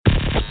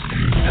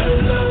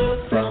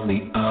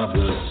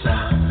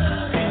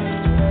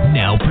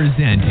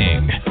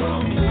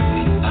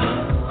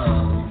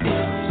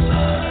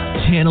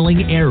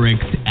calling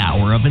Eric's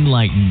Hour of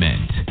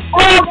Enlightenment.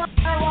 Oh,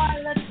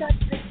 let's touch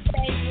the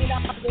stage. We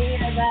don't want to hear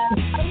that.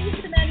 I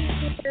used to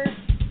here.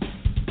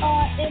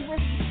 It was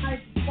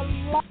my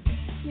beloved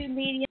two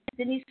mediums,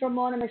 Denise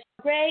Ramona and Michelle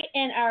Gray,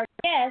 and our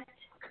guest,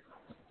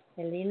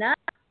 Helena.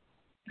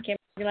 I can't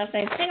remember your last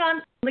name. Hang on,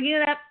 I'm looking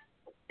it up.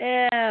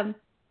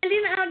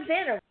 Helena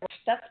Alexander.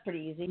 That's pretty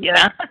easy.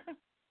 Yeah.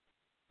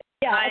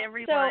 Yeah. Hi,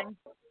 everyone.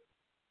 So,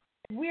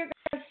 we're going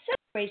to have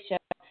a great show.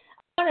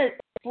 I want to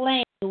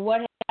explain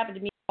what happened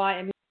to me, why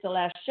I missed the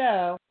last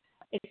show.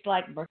 It's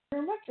like Mercury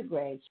and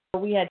retrograde. So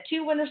we had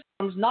two winter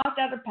storms knocked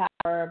out of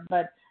power,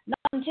 but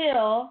not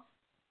until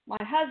my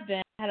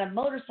husband had a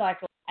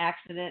motorcycle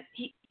accident.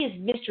 He is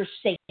Mr.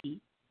 Safety.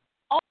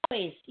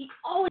 He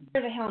always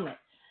wears a helmet.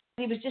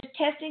 He was just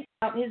testing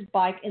out his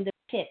bike in the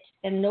pit,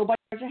 and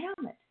nobody wears a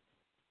helmet.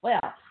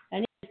 Well,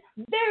 and he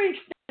has very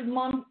expensive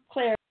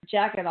Montclair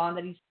jacket on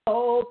that he's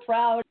so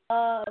proud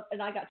of,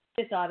 and I got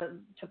pissed out of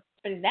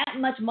spending that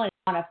much money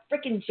on a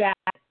freaking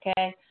jacket,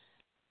 okay?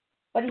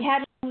 But he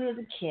had it when he was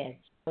a kid,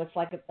 so it's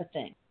like a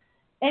thing.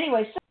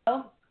 Anyway,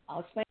 so I'll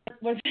explain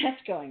where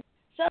that's going.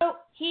 So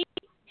he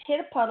hit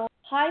a puddle,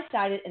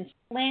 high-sided, and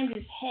slammed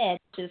his head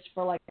just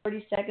for like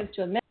 30 seconds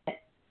to a minute.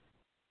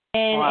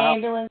 And wow.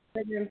 Ambulance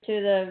took him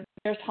to the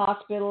nearest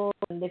hospital,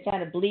 and they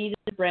found a bleed in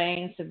the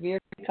brain, severe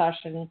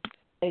concussion.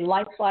 They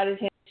life-flighted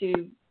him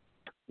to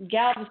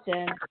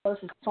Galveston,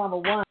 closest trauma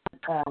one,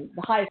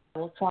 the highest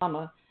level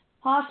trauma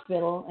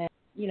hospital, and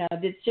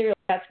did serial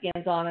CAT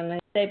scans on him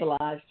and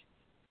stabilized.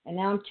 And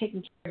now I'm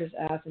taking care of his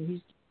ass, and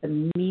he's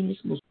the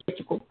meanest, most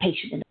difficult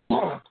patient in the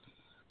world.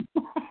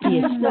 He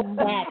is so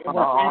bad. It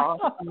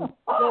was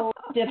so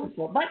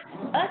difficult, but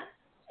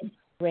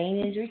brain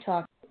injury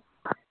talk.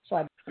 So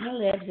I bent my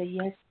legs, said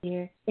yes,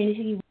 dear,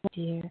 anything you want,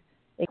 dear,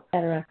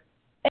 etc.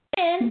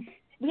 And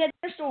we had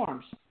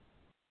storms,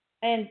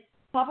 and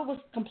Papa was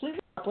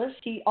completely helpless.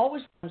 He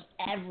always knows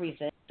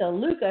everything. So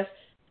Lucas,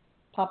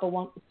 Papa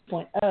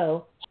 1.0,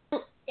 handled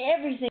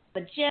everything,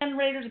 the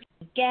generators,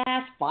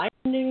 gas,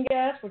 finding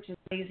gas, which is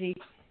easy.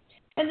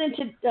 And then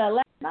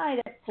last night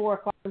at 4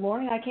 o'clock in the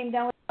morning, I came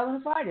down with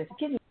sinusitis, a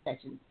kidney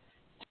infection.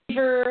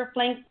 Fever,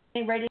 flame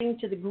radiating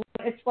to the ground.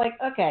 It's like,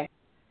 okay,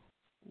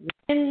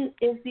 when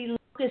is the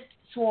locust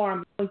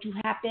swarm going to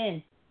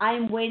happen?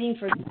 I'm waiting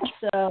for this.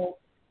 So,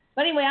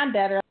 but anyway, I'm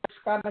better. I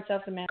prescribed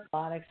myself some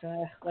antibiotics.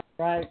 That's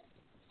right.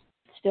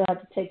 Still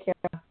have to take care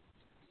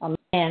of a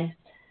man.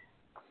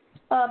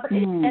 But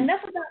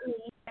enough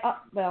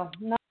about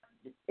me.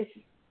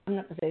 I'm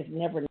not going to say it's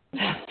never enough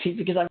about me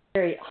because I'm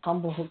very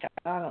humble.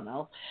 I don't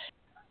know.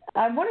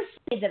 I want to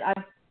say that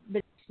I've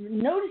been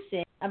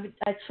noticing,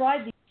 I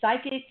tried the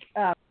psychic,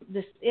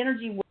 this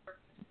energy work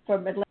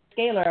from Atlantic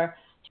Scalar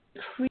to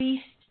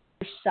increase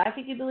your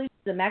psychic ability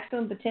to the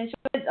maximum potential.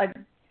 I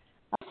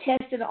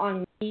tested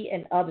on me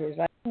and others.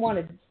 I didn't want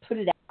to put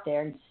it out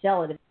there and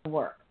sell it if it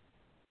worked.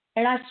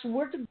 And I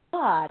swear to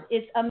God,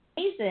 it's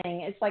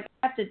amazing. It's like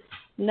I have to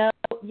know,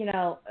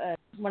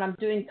 when I'm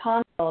doing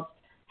consults,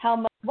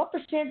 what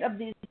percent of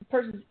the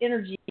person's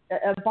energy,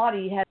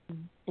 body has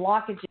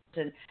blockages,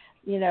 and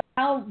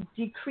how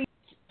decreased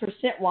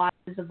percent-wise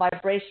is the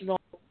vibrational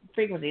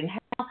frequency, and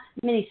how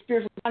many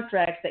spiritual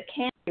contracts that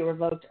can be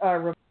revoked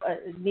or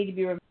need to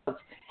be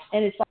revoked.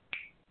 And it's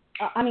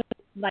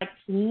like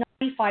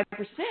 95%.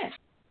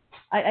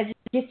 I just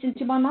gets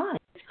into my mind.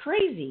 It's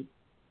crazy.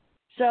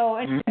 So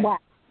wow.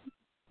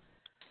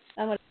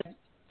 I'm going to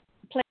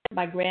play with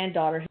my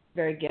granddaughter, who's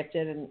very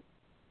gifted, and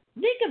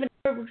think of a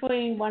number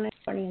between 1 and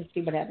 20 and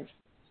see what happens.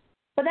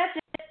 But that's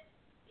it.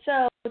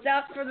 So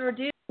without further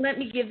ado, let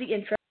me give the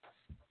intro.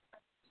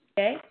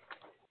 Okay?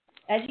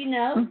 As you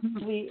know,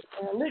 we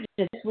alluded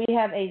to this. We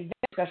have a very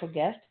special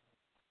guest,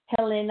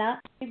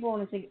 Helena. People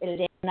want to say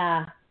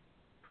Helena.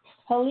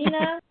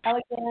 Helena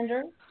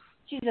Alexander.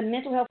 She's a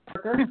mental health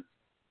worker.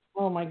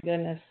 Oh, my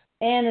goodness.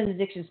 And an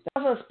addiction specialist.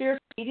 Also a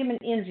spiritual medium and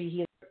energy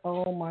healer.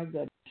 Oh, my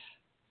goodness.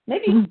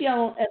 Maybe you could be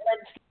on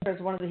Atlantic Scalar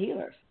as one of the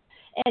healers.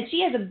 And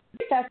she has a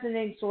very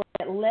fascinating story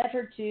that led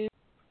her to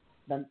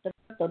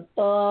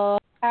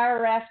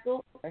our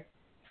rascal. I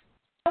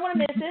don't want to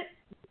miss it.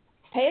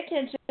 Pay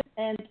attention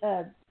and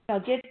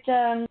get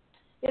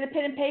a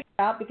pen and paper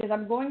out because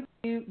I'm going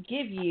to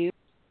give you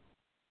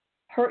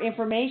her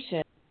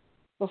information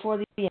before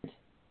the end.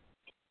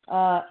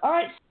 All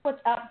right, so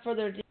without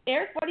further ado,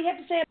 Eric, what do you have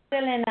to say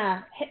about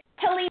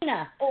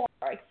Helena?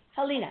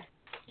 Helena.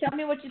 Tell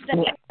me what you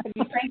think. Have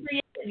you pranked her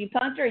yet? Have you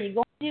punked her? Are you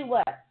going to do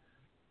what?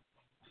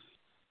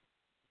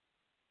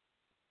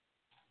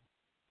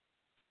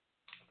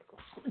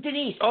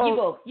 Denise,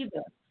 you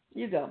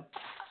go.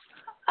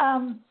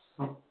 I'm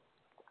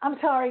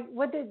sorry.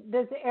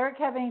 Does Eric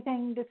have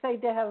anything to say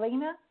to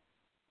Helena?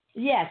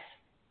 Yes.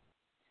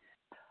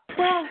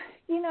 Well,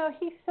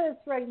 he says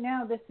right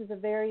now this is a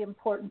very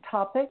important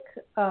topic,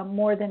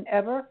 more than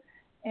ever.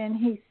 And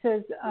he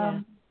says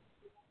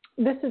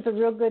this is a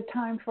real good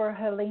time for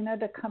Helena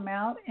to come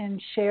out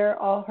and share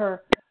all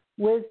her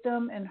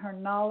wisdom and her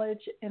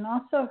knowledge and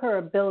also her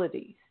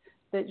abilities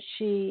that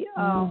she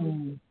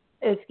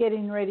is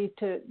getting ready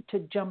to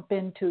jump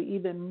into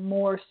even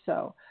more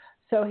so.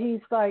 So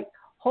he's like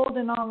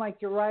holding on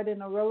like you're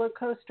riding a roller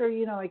coaster,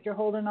 like you're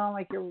holding on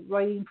like you're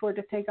waiting for it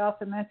to take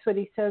off. And that's what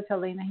he says,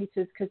 Helena. He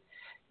says, because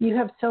you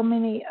have so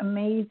many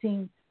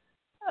amazing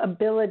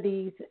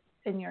abilities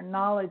and your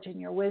knowledge and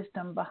your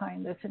wisdom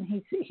behind this, and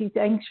he's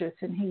anxious,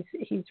 and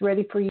he's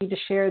ready for you to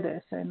share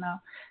this. And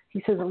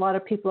he says a lot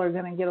of people are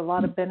going to get a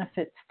lot of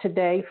benefits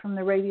today from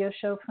the radio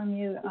show from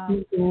you,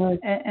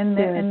 and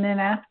then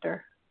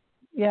after,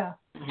 yeah.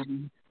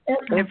 Mm-hmm.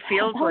 It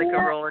feels like a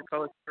roller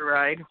coaster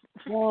ride.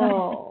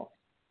 Whoa.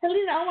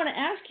 Helena, I want to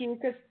ask you,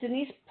 because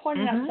Denise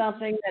pointed out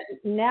something that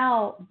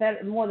now,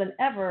 better, more than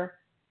ever,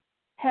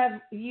 have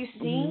you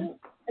seen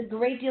a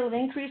great deal of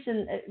increase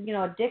in,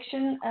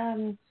 addiction?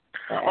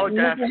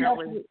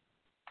 Definitely.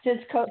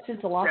 Since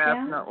the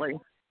lockdown? Definitely.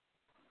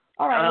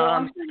 All right, well,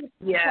 I'm sure you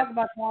yes, talk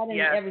about that and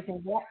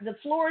everything. The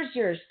floor is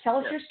yours. Tell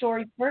us your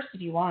story first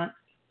if you want.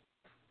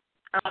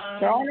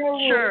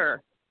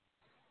 Sure.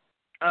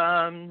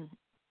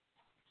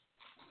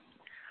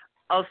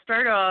 I'll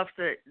start off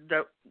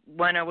that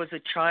when I was a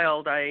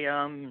child, a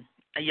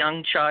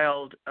young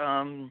child,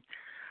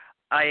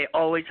 I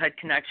always had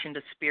connection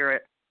to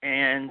spirit,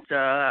 and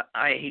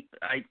I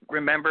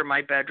remember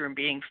my bedroom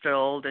being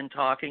filled and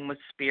talking with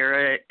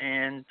spirit,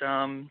 and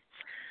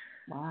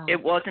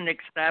it wasn't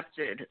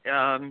accepted.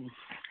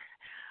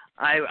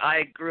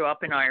 I grew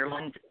up in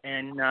Ireland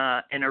in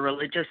a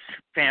religious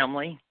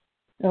family.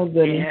 Oh,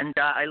 good. And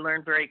I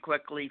learned very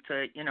quickly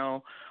to,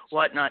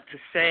 what not to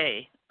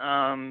say.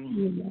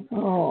 I'm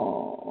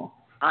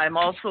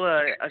also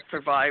a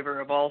survivor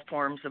of all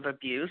forms of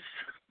abuse.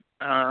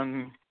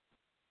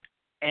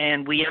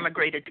 And we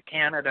immigrated to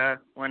Canada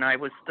when I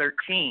was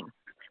 13.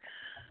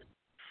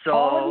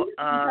 So,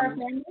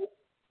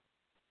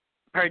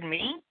 pardon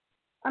me?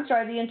 I'm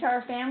sorry, the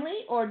entire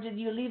family, or did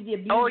you leave the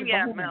abuse? Oh,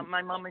 yeah,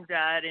 my mom and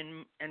dad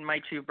and my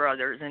two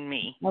brothers and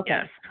me.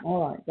 Okay. Yes.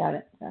 All right, got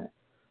it.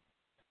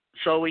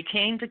 So we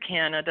came to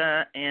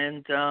Canada,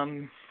 and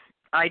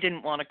I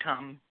didn't want to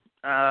come.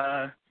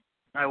 I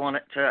was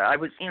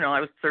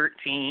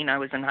 13. I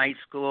was in high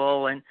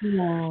school, and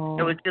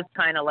it was just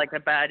kind of like a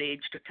bad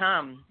age to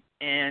come.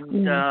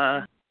 And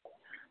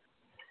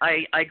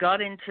I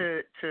got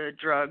into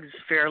drugs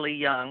fairly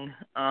young.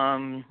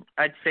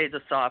 I'd say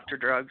the softer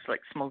drugs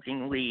like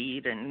smoking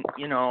weed, and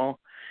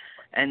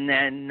and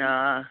then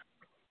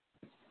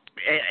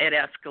it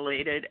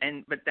escalated.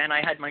 But then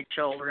I had my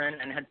children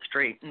and had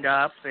straightened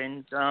up,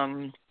 and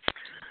then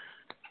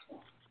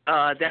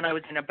I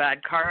was in a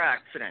bad car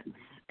accident.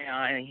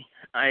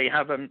 I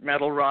have a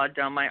metal rod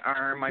down my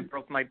arm. I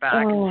broke my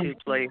back in 2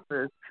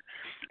 places,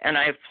 and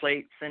I have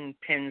plates and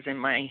pins in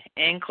my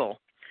ankle.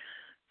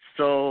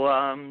 So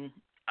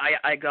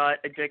I got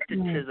addicted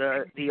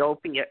to the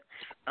opiates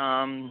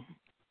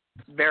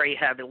very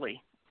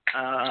heavily.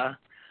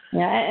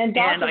 And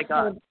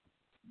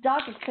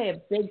doctors play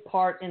a big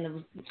part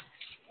in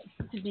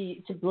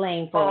to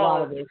blame for a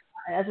lot of this.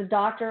 As a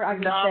doctor, I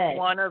can say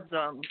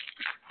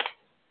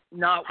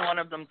not one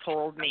of them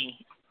told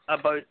me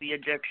about the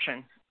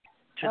addiction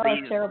to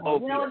these terrible.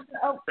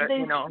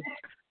 opiates.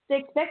 They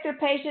expect their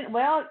patient.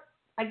 Well,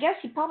 I guess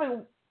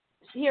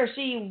he or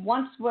she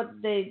wants what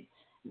they,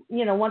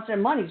 wants their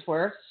money's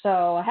worth,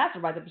 so I have to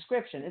write the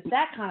prescription. It's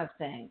that kind of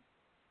thing.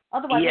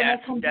 Otherwise, yes,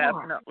 they come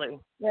definitely. down.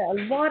 Yeah, a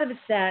lot of it's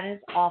sad, and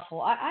it's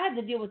awful. I had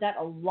to deal with that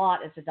a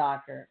lot as a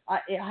doctor. I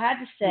had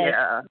to say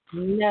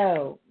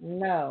no,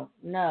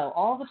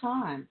 all the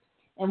time.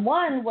 And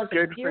one was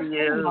a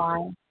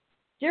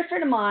dear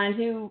friend of mine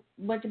who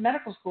went to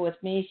medical school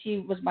with me. She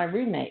was my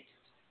roommate.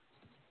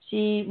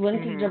 She went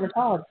into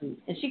dermatology,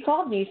 and she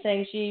called me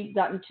saying she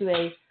got into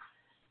a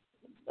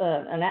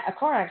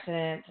car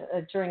accident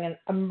during an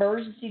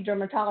emergency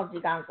dermatology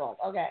consult.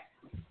 Okay,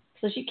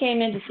 so she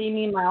came in to see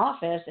me in my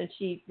office, and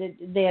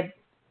they had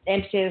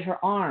amputated her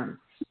arm.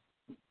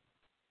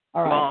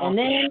 All right, and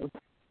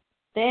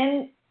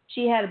then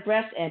she had a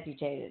breast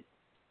amputated,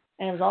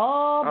 and it was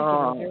all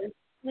because it was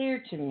clear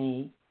to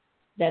me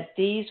that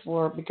these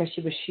were because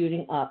she was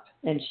shooting up,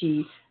 and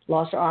she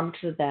lost her arm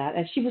to that.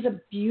 And she was a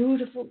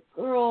beautiful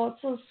girl,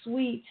 so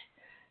sweet.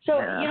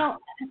 So,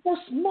 so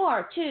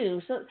smart,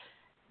 too. So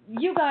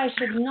you guys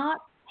should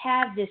not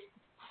have this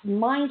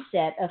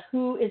mindset of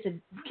who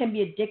can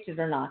be addicted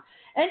or not.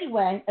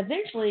 Anyway,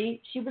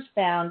 eventually she was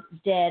found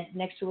dead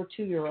next to her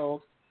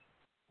 2-year-old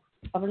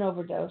of an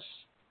overdose.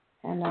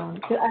 And I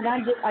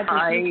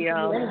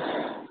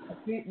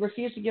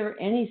refused to give her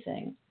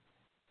anything.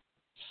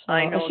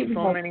 I know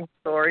so many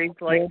stories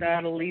like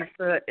that,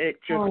 Elisa. It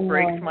just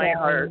breaks my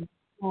heart.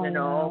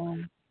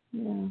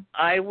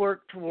 I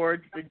work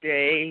towards the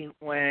day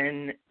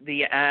when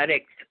the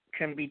addict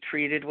can be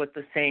treated with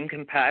the same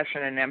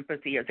compassion and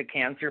empathy as a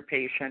cancer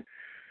patient.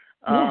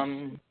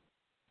 A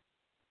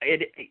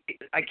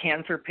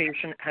cancer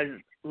patient has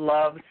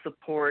love,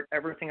 support,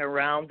 everything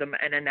around them,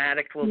 and an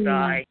addict will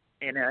die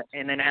in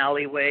an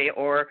alleyway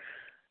or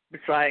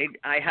beside.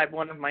 I had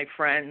one of my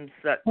friends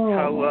that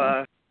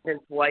how his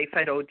wife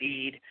had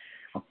OD'd,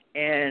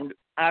 and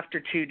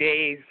after 2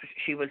 days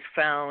she was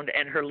found,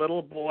 and her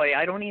little boy,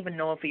 I don't even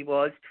know if he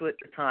was 2 at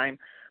the time,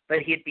 but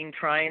he had been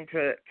trying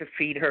to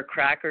feed her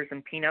crackers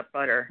and peanut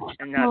butter,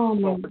 and that's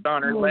what was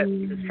on her lips.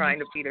 He was trying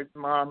to feed his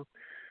mom.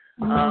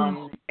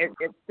 It's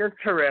just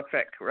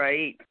horrific,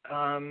 right?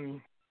 All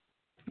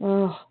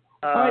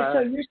right,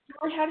 so your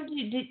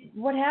story,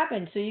 what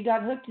happened? So you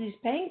got hooked to these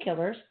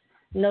painkillers,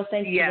 no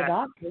thanks to the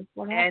doctor.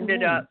 What happened?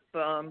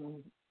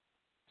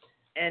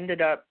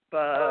 Ended up,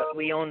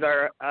 we owned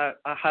a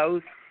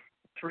house,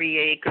 3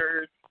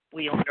 acres.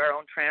 We owned our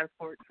own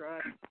transport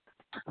truck.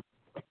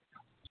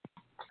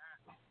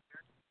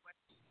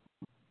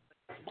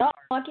 Oh,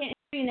 I can't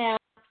hear you now.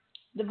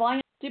 The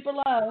volume's super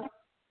low.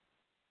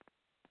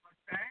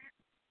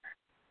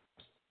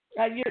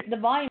 The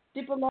volume's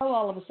super low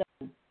all of a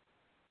sudden.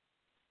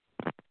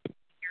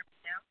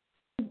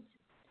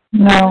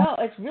 No,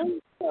 it's really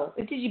low.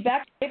 Did you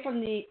back away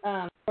from the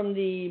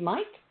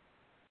mic?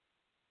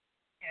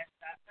 Yes,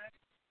 that's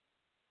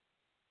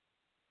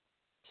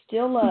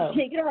Still low.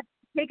 Take it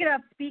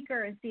off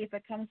speaker and see if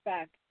it comes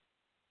back.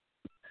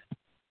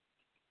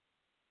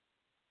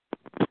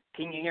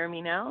 Can you hear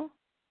me now?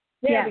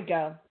 There we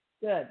go.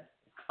 Good.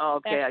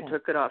 Okay, excellent. I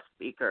took it off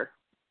speaker.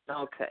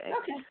 Okay.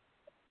 Okay.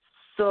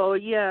 So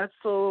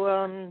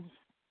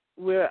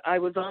I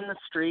was on the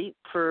street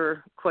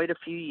for quite a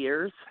few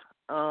years.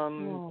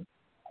 I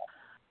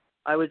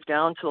was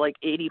down to like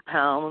 80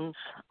 pounds.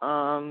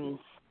 I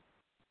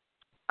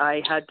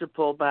had to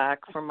pull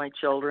back from my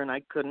children. I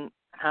couldn't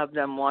have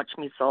them watch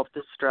me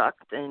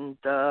self-destruct, and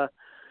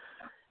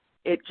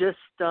it just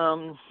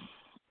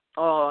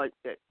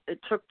it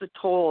took the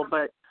toll.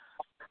 But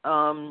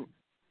I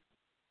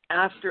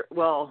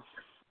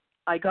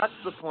got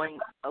to the point,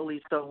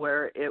 Elisa,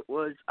 where it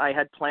was I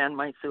had planned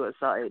my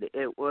suicide.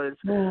 It was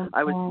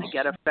I was going to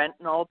get a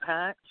fentanyl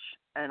patch,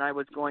 and I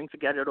was going to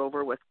get it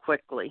over with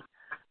quickly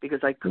because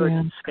I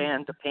couldn't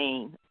stand the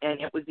pain. And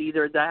it was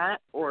either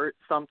that or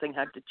something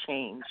had to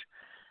change.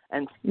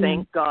 And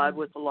thank God,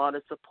 with a lot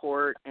of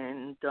support,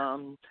 and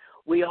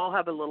we all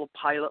have a little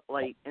pilot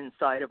light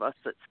inside of us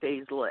that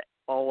stays lit,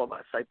 all of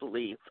us, I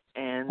believe.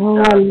 And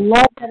I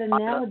love that pilot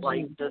analogy.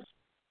 light just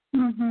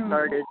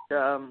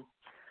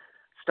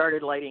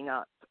started lighting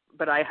up.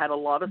 But I had a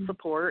lot of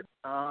support.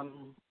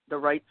 The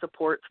right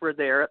supports were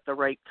there at the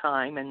right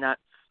time, and that's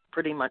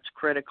pretty much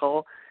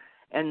critical.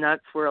 And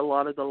that's where a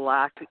lot of the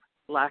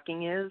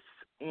lacking is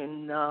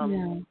in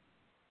that,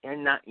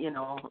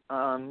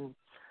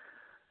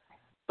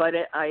 but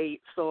I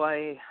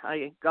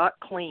got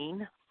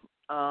clean.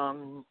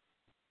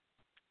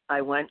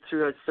 I went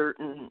through a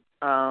certain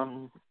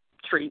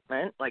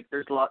treatment. Like,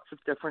 there's lots of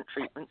different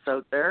treatments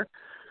out there.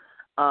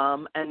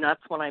 And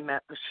that's when I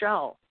met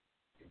Michelle.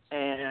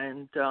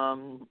 And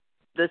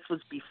this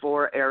was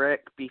before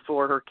Eric,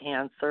 before her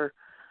cancer.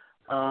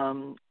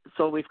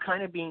 So we've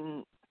kind of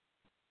been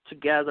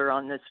together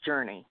on this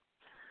journey.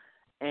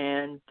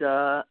 And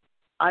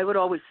I would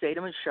always say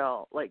to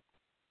Michelle, like,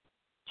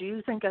 do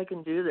you think I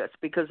can do this?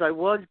 Because I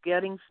was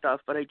getting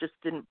stuff, but I just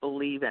didn't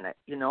believe in it,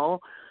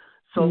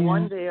 So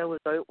one day I was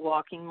out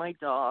walking my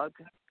dog,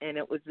 and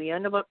it was the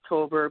end of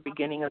October,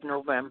 beginning of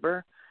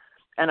November,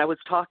 and I was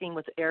talking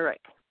with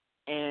Eric.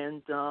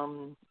 And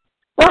how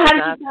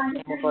did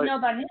you know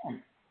about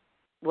him?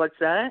 What's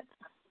that?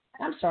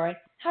 I'm sorry.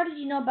 How did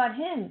you know about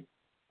him,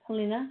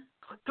 Helena?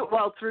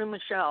 Well, through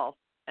Michelle,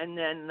 and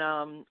then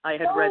I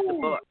had read the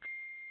book.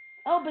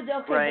 Oh, but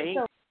okay. Right?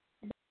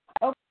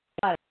 So,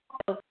 got it.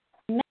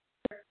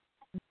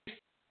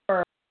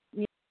 So,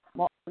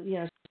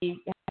 she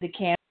had the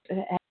cancer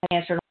and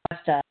all that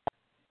stuff.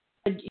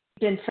 But you've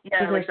been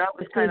that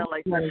was kind of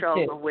like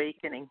Michelle's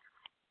awakening.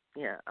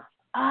 Yeah.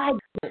 I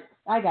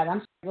got it. I'm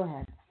sorry. Go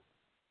ahead.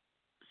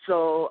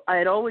 So I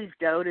had always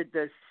doubted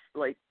this.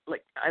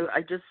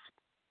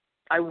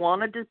 I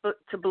wanted to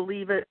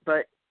believe it,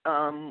 but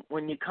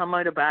when you come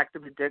out of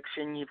active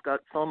addiction, you've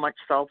got so much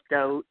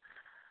self-doubt,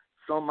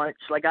 so much,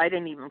 I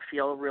didn't even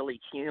feel really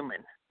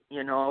human,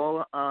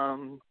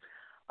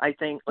 I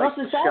think,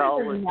 society Michelle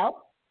doesn't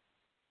help.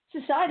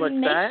 Society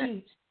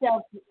makes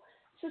you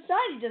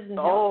Society doesn't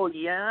help. Oh,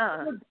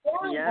 yeah. They're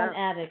down on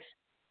addicts.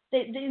 So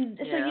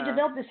you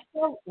develop this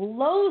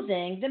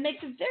loathing that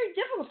makes it very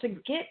difficult to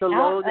get the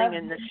out of. The loathing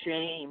and the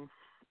shame,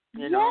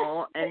 yes,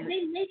 know. And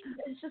they make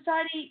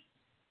society.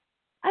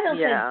 I don't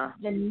think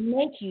they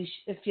make you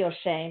feel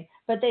shame,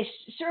 but they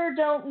sure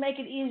don't make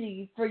it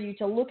easy for you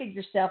to look at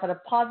yourself in a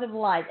positive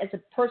light as a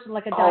person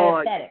like a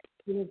diabetic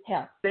who needs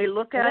help. They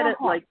look at it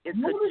like it's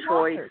a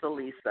choice,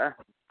 Elisa.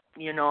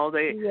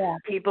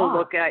 People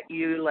look at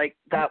you like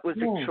that was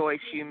a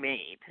choice you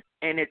made,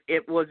 and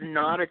it was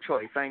not a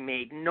choice I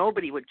made.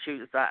 Nobody would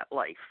choose that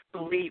life.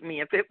 Believe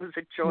me, if it was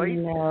a choice,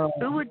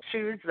 who would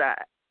choose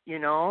that?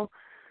 No.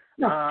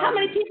 How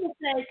many people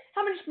say?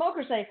 How many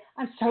smokers say,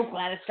 "I'm so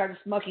glad I started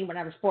smoking when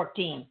I was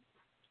 14"?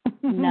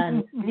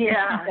 None.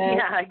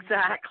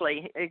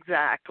 Exactly,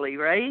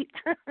 right?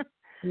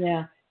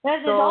 Yeah.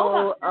 That is all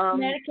about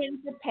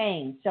self-medicating for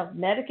pain.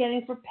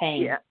 Self-medicating for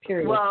pain. Yeah.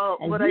 Period. Well,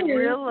 what I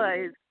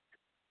realized.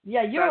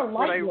 Yeah, you're a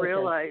light worker. What I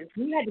realized.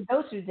 You had to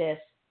go through this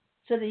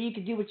so that you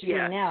could do what you're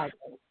doing now.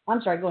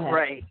 I'm sorry. Go ahead.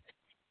 Right.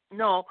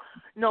 No,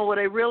 what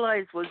I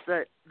realized was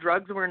that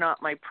drugs were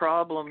not my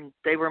problem.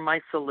 They were my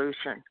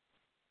solution.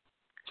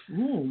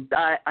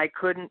 I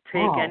couldn't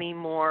take any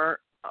more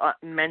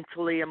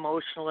mentally,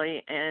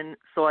 emotionally, and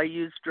so I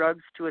used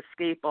drugs to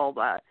escape all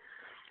that.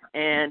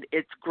 And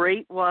it's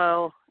great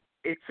while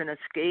it's an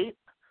escape,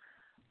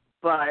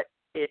 but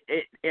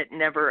it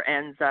never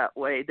ends that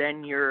way.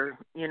 Then you're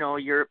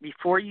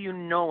before you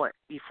know it,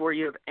 before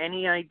you have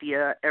any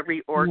idea,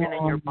 every organ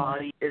in your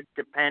body is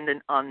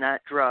dependent on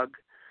that drug.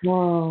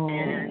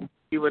 And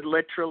you would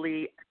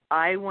literally,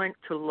 I went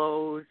to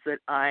lows that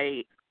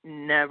I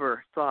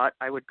never thought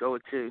I would go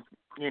to,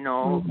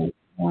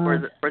 for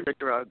the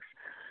drugs.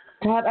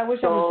 God, I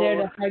wish I was there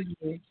to hug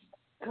you.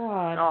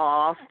 God.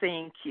 Oh,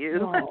 thank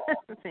you.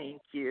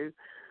 Thank you.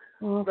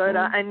 But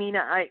I mean,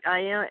 I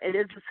am. It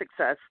is a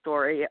success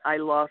story. I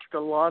lost a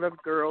lot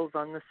of girls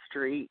on the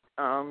street.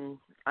 I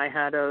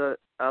had a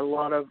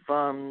lot of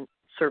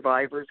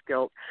survivor's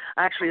guilt.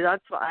 Actually,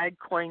 that's why I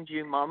coined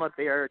you Mama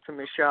Bear to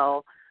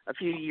Michelle a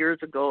few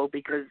years ago,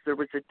 because there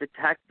was a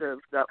detective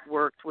that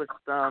worked with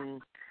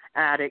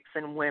addicts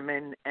and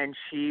women, and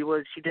she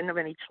didn't have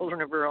any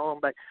children of her own,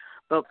 but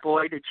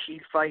boy, did she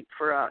fight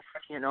for us,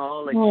 she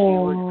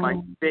was my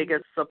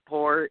biggest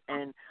support,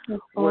 and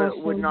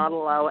would not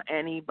allow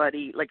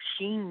anybody,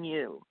 she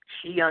knew,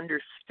 she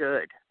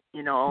understood,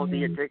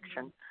 the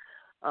addiction.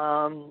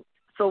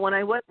 So when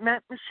I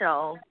met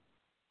Michelle,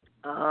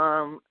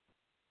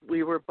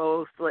 we were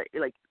both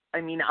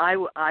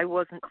I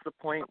wasn't to the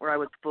point where I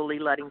was fully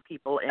letting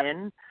people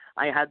in.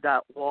 I had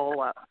that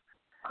wall up,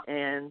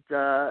 and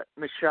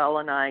Michelle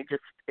and I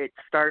it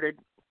started,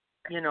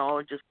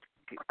 just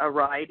a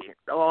ride.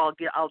 I'll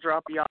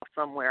drop you off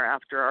somewhere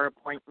after our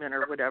appointment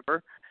or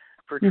whatever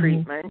for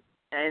treatment,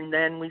 and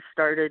then we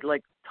started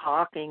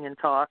talking, and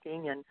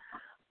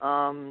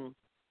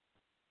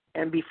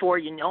before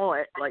you know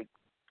it,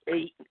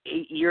 8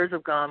 years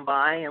have gone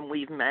by, and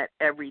we've met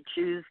every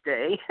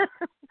Tuesday.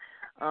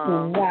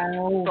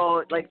 Wow.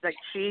 So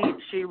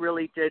she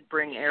really did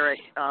bring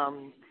Eric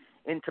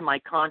into my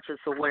conscious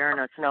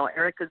awareness. Now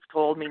Eric has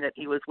told me that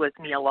he was with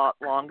me a lot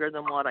longer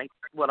than what I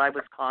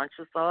was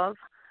conscious of.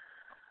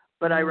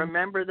 But I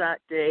remember that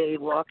day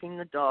walking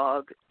the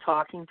dog,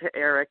 talking to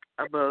Eric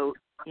about,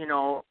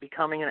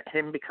 becoming an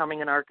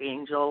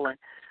archangel,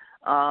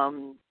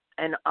 and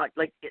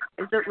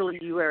is it really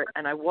you, Eric?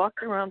 And I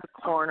walked around the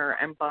corner,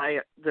 and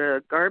by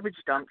the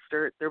garbage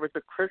dumpster, there was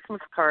a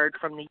Christmas card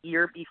from the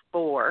year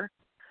before,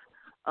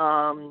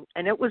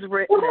 and it was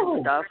written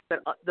and stuff. But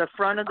the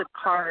front of the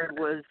card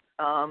was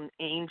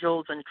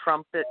angels and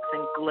trumpets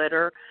and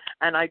glitter,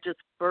 and I just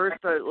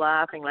burst out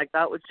laughing.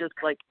 That was just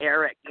like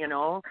Eric,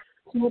 So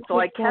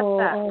I kept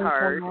that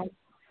card.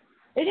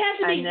 It has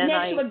to be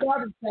next to a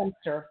garbage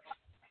dumpster.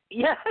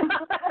 Yeah,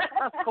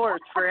 of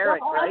course, for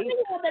Eric, right?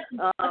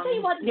 I'll tell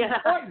you what that's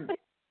important.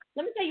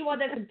 Let me tell you why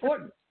that's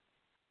important.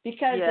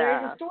 Because there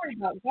is a story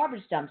about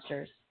garbage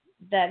dumpsters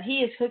that he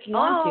is hooking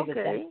onto with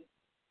them.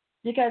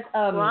 Because,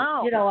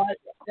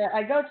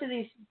 I go to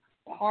these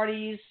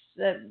parties,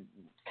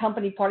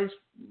 company parties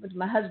with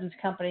my husband's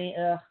company,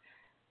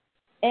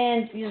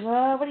 and he goes,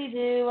 well, what do you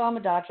do? Well, I'm a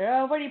doctor.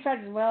 Oh, where do you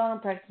practice? Well, I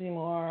don't practice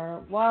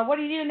anymore. Well, what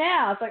do you do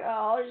now? It's like,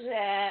 oh,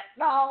 shit.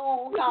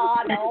 No,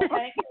 God, no,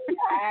 thank you.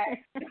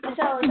 And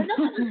so, no.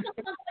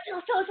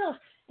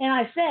 And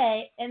I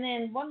say, and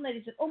then one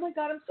lady said, oh, my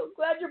God, I'm so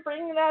glad you're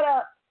bringing that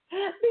up.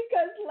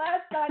 Because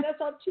last night I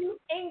saw 2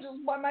 angels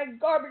by my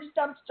garbage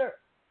dumpster.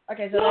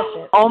 Okay, so that's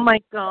it. Oh, my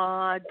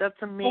God,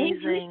 that's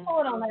amazing.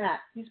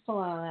 He's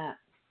pulling on that.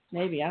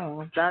 Maybe, I don't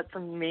know. That's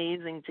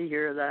amazing to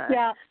hear that.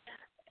 Yeah.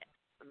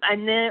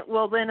 And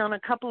then on a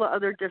couple of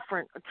other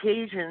different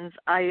occasions,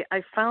 I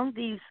found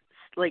these,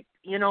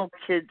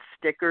 kids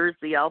stickers,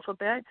 the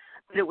alphabet,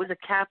 but it was a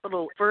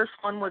capital. First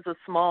one was a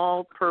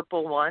small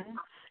purple one,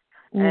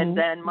 and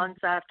then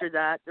months after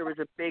that, there was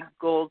a big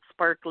gold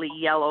sparkly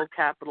yellow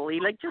capital E,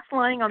 just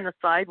lying on the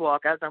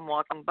sidewalk as I'm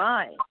walking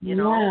by,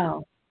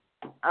 Wow.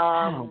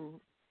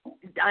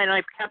 And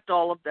I've kept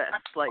all of this,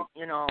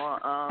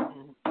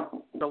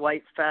 the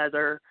white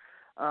feather,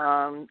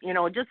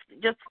 just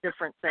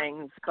different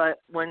things.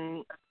 But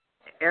when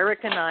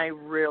Eric and I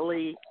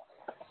really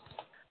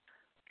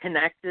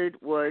connected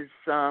was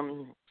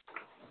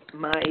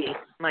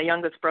my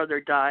youngest brother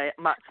died.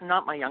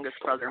 Not my youngest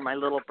brother, my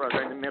little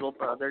brother and the middle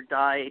brother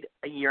died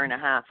a year and a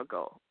half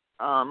ago,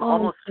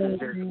 almost 2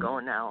 years ago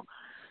now.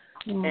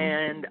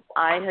 And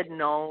I had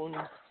known,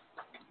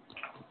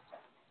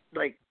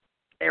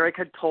 Eric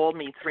had told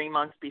me 3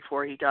 months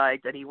before he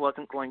died that he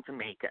wasn't going to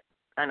make it,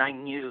 and I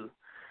knew.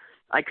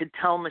 I could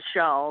tell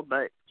Michelle,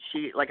 but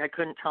she, I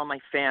couldn't tell my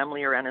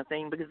family or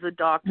anything because the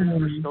doctors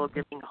were still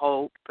giving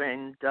hope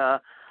and a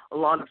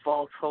lot of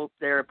false hope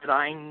there. But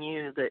I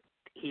knew that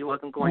he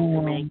wasn't going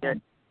to make it.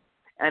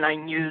 And I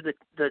knew that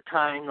the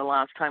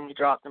last time we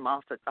dropped him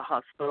off at the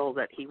hospital,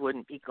 that he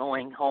wouldn't be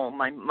going home.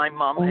 My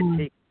mom had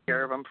taken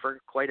care of him for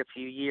quite a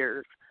few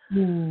years.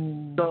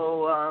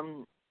 So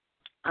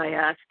I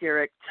asked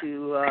Eric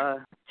to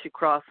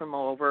cross him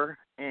over,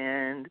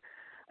 and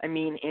I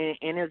mean,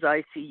 in his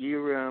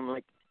ICU room,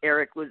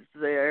 Eric was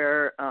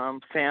there,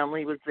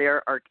 family was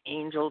there,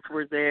 archangels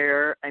were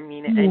there. I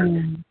mean,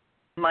 and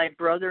my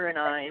brother and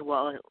I,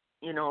 well,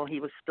 you know, he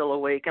was still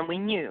awake, and we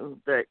knew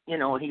that, you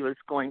know, he was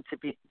going to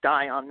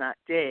die on that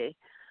day.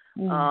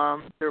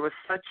 There was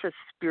such a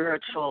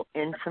spiritual,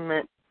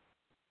 intimate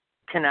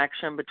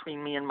connection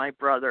between me and my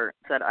brother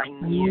that I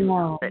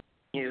knew that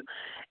he knew.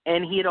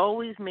 And he had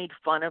always made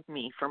fun of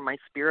me for my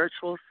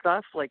spiritual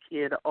stuff. Like, he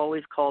had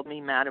always called me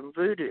Madame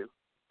Voodoo.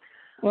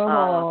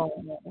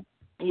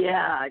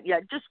 Yeah,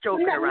 just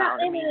joking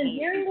around. In a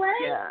scary way?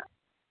 Yeah.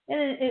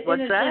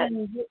 What's that?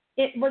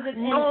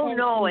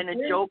 No, in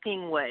a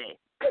joking way.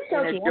 In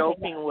a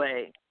joking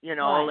way, you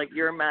know, like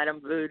you're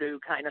Madame Voodoo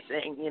kind of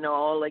thing, you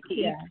know, like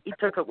he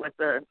took it with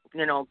a,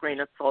 you know, grain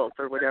of salt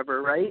or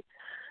whatever, right?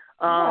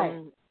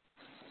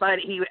 But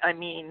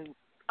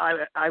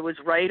I was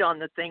right on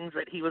the things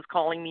that he was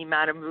calling me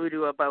Madame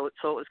Voodoo about,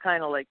 so it was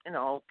kind of like, you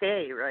know,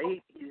 okay,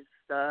 right?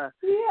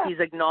 He's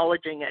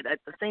acknowledging it at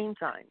the same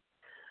time.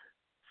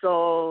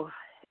 So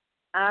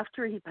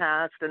after he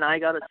passed, and I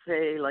got to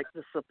say, like,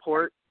 the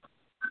support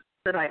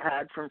that I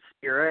had from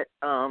Spirit,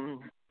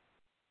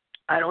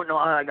 I don't know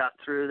how I got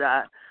through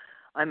that.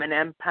 I'm an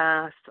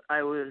empath.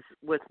 I was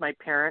with my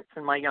parents,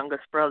 and my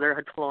youngest brother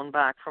had flown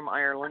back from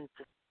Ireland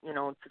to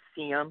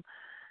see him.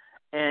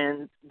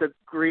 And the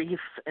grief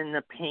and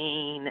the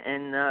pain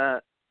and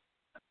the,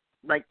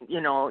 like,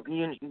 you know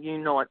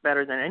it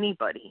better than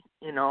anybody,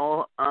 you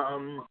know.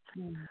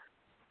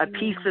 A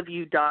piece of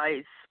you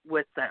dies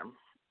with them,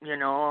 you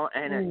know,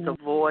 and it's a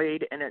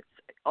void, and it's,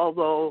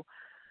 although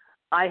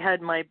I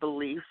had my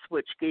beliefs,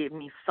 which gave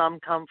me some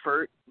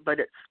comfort, but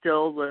it's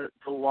still the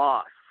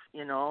loss,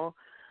 you know.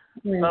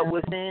 But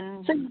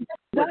within it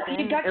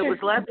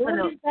was less than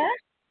a...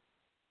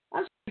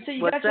 So you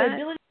got your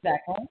abilities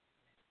back, huh?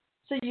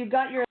 So you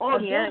got your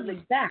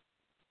abilities back.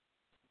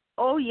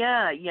 Oh,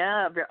 yeah.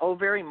 Oh,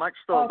 very much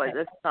so by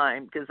this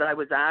time, because I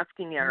was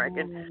asking Eric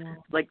and,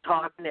 like,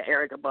 talking to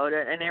Eric about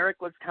it, and Eric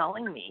was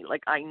telling me,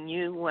 like, I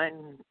knew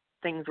when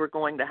things were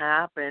going to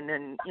happen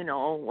and, you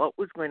know, what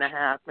was going to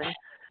happen.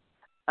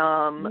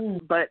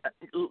 But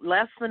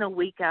less than a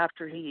week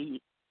after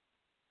he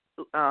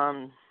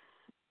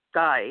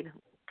died,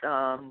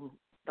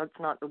 that's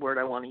not the word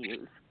I want to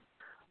use.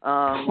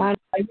 I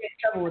get in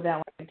trouble with that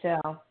one, I can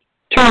tell.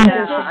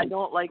 Yeah, I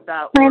don't like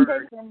that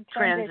word.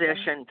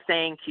 Transition.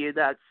 Thank you.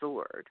 That's the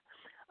word.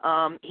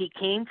 He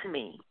came to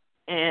me,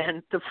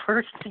 and the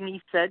first thing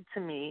he said to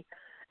me,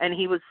 and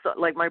he was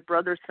like, my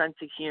brother's sense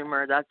of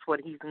humor, that's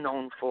what he's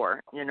known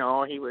for. You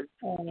know, he was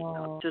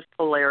just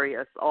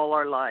hilarious all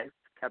our lives,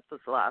 kept us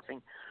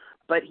laughing.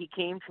 But he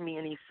came to me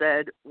and he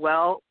said,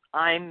 well,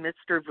 I'm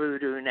Mr.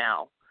 Voodoo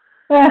now.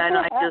 And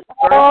I just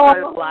burst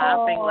out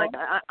laughing. Like,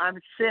 I'm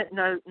sitting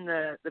out in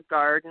the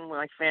garden,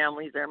 my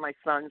family's there, my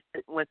son's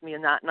sitting with me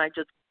and that, and I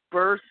just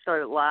burst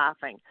out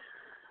laughing.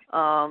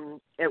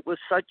 It was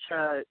such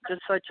a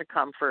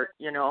comfort,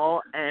 you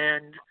know.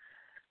 And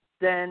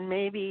then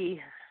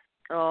maybe,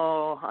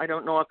 I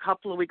don't know, a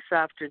couple of weeks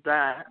after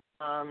that,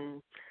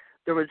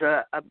 there was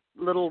a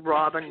little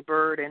robin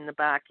bird in the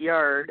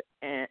backyard,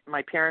 and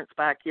my parents'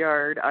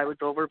 backyard. I was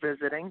over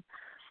visiting,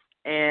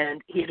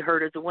 and he'd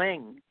hurt his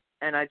wing.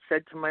 And I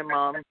said to my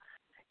mom,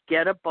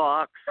 get a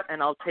box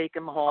and I'll take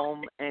him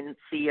home and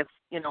see if,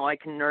 you know, I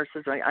can nurse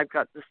his. I've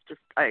got this,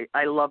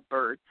 I love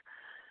birds.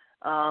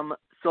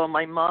 So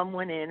my mom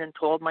went in and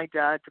told my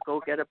dad to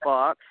go get a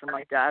box, and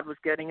my dad was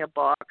getting a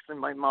box, and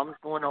my mom's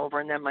going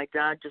over, and then my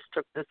dad just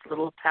took this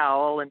little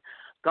towel and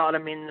got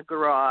him in the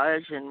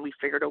garage, and we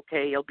figured,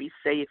 okay, he'll be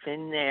safe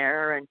in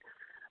there. And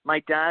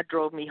my dad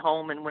drove me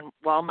home, and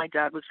while my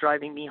dad was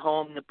driving me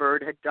home, the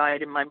bird had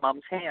died in my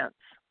mom's hands.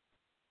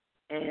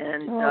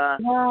 And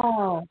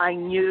I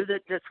knew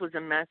that this was a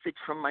message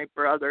from my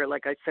brother.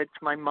 Like I said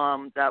to my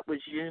mom, that was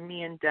you,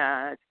 me, and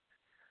Dad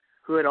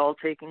who had all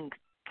taken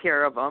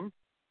care of him,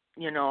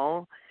 you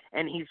know,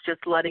 and he's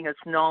just letting us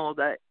know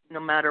that no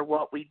matter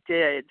what we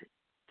did,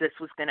 this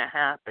was going to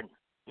happen,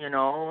 you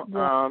know,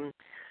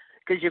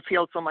 because you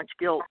feel so much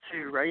guilt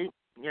too, right?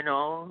 You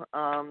know,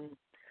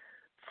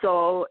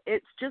 so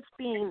it's just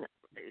been,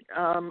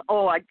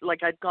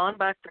 I'd gone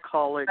back to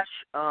college,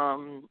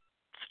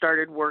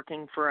 started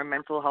working for a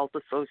mental health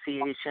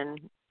association,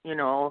 you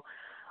know,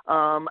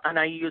 and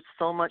I used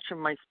so much of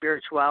my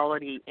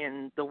spirituality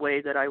in the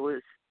way that I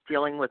was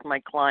dealing with my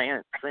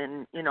clients,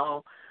 and, you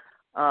know,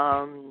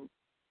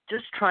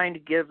 just trying to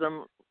give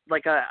them,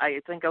 like,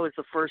 I think I was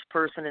the first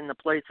person in the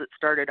place that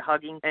started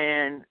hugging,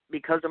 and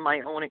because of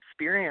my own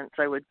experience,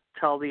 I would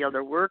tell the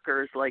other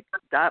workers, like,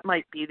 that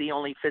might be the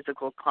only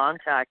physical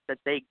contact that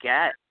they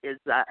get is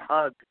that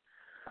hug,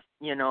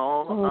 you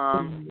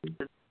know,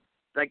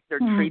 like they're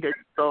treated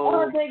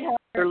so,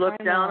 they're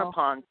looked down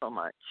upon so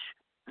much,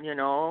 you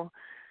know,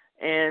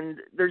 and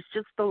there's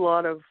just a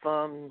lot of,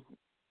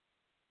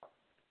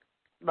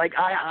 like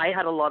I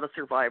had a lot of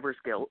survivor's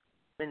guilt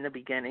in the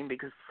beginning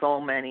because so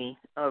many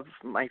of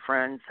my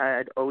friends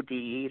had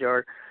OD'd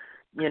or,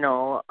 you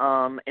know,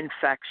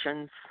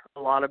 infections, a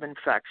lot of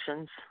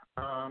infections.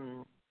 How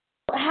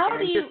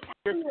do you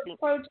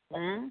approach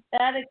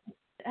that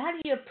how do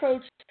you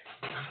approach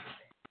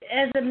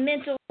as a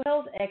mental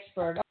health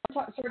expert?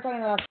 So we're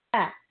talking about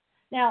that.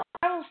 Now,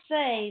 I will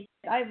say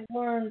I've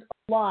learned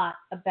a lot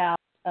about.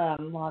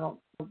 Well,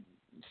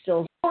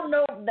 still don't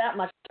know that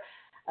much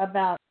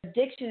about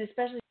addiction,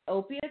 especially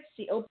opiates.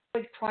 The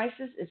opioid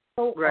crisis is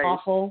so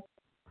awful,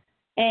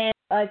 and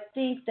I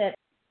think that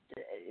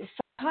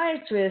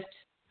psychiatrists,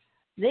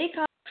 they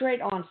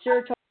concentrate on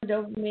serotonin,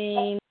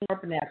 dopamine,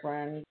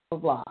 norepinephrine, blah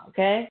blah.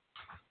 Okay,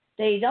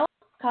 they don't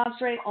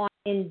concentrate on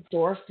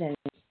endorphins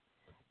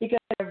because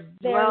they're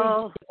very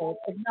difficult.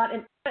 It's not.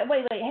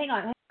 Wait, hang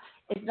on.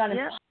 It's not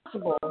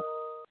impossible to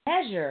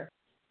measure,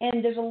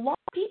 and there's a lot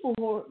of people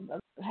who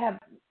have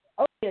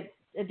opiate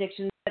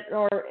addiction that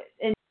are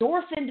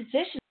endorphin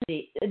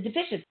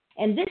deficient,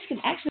 and this can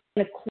actually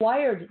be an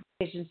acquired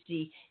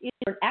deficiency,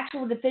 either an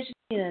actual deficiency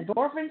in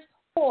endorphins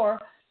or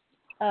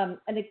an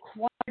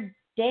acquired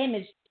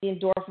damage to the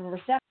endorphin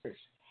receptors.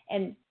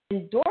 And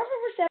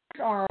endorphin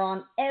receptors are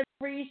on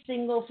every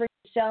single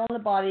freaking cell in the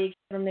body,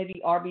 except for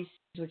maybe RBCs,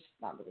 which is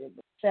not really a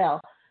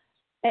cell.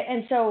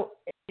 And so,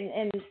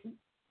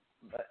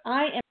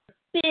 I am a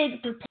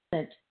big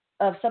proponent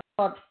of something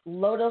called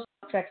low-dose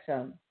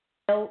naltrexone,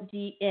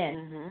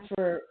 LDN,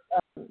 for,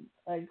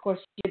 of course,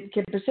 it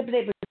can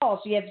precipitate withdrawal,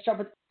 so you have to start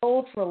with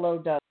ultra low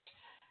dose.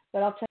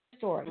 But I'll tell you a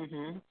story.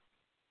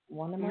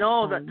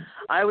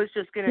 I was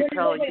just going to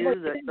tell you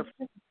that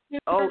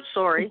oh,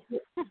 sorry.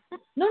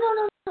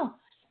 No.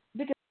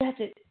 Because that's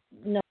it.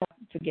 No,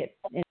 forget.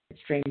 It's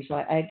strange, so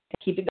I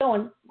keep it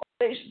going.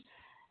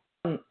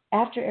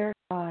 After Eric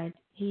died,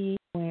 he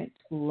went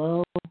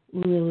low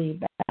really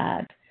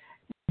bad.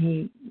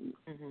 He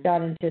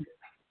got into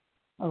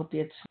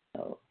opiates.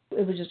 So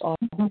it was just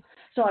awful.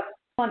 So I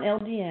put on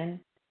LDN,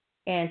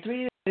 and 3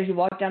 days later he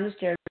walked down the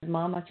stairs and said,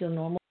 "Mom, I feel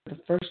normal for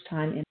the first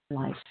time in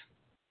my life."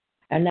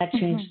 And that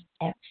changed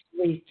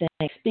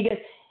everything because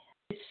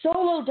it's so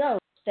low dose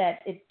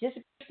that it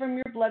disappears from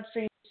your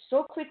bloodstream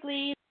so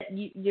quickly that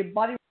your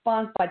body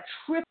responds by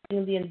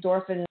tripling the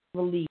endorphin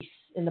release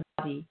in the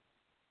body.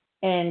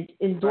 And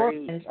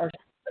endorphins are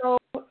so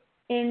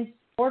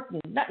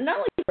important, not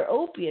only for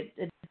opiate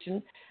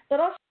addiction, but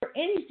also for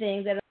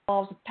anything that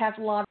involves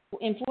pathological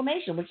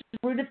inflammation, which is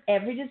the root of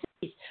every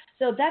disease.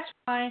 So that's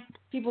why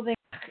people think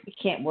it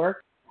can't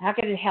work. How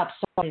can it help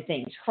so many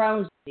things?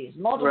 Crohn's disease,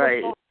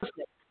 multiple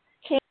sclerosis,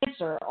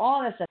 cancer,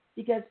 all that stuff,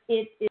 because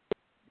it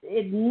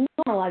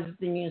normalizes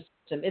the immune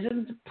system. It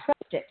doesn't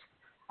suppress it.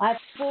 I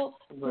have people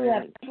who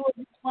have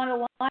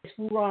spondylitis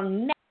who are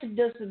on massive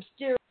doses of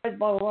steroids,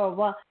 blah, blah, blah,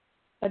 blah.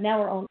 But now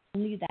we're on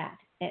only that.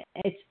 And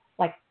it's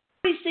like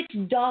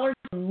 $36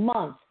 a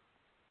month.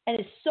 And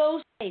it's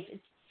so safe.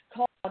 It's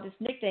called, its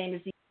nickname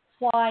is the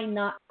Why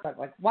Not Drug.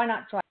 Like, why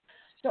not try?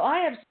 So I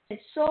have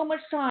spent so much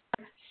time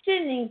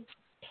sending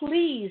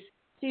pleas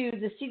to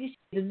the CDC,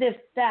 to this,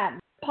 that,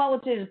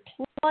 politicians,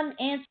 one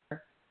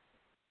answer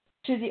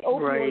to the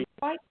opioid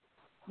fight.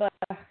 But,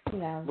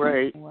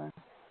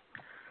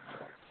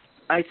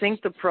 I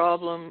think the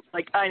problem,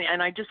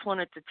 I just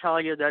wanted to tell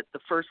you that the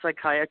first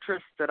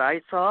psychiatrist that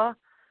I saw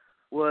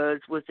was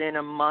within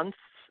a month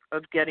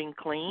of getting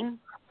clean,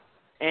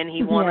 and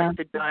he wanted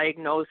to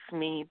diagnose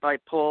me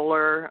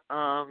bipolar,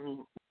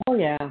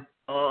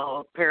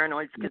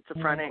 paranoid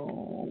schizophrenic,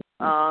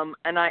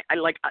 and I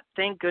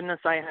thank goodness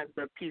I had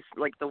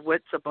the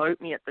wits about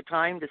me at the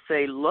time to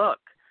say, look,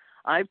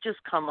 I've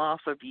just come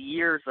off of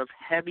years of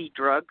heavy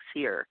drugs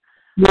here.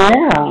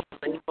 Don't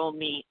label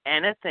me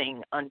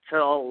anything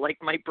until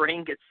my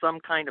brain gets some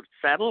kind of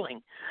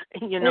settling,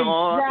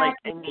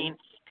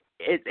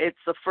 it's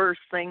the first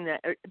thing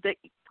that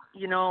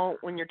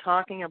when you're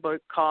talking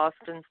about cost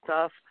and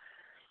stuff,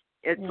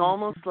 it's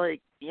almost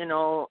like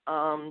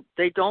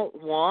they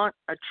don't want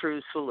a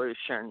true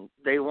solution.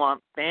 They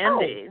want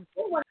Band-Aids,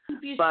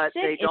 but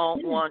they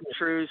don't want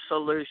true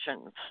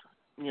solutions,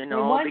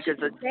 because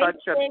it's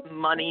such a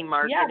money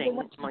marketing. They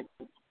want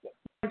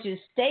you to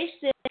stay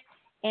sick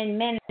and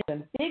manage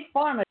them. Big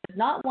Pharma does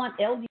not want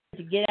LD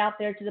to get out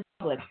there to the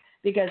public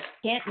because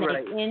can't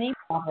make any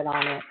profit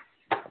on it.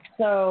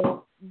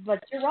 So,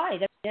 but you're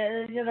right.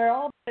 They're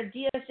all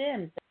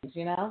DSM things,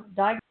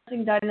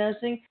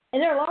 diagnosing.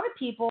 And there are a lot of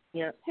people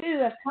who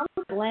have come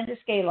to Atlantis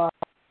Scalar,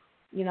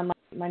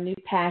 my new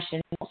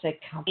passion. I'll say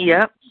company.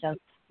 So,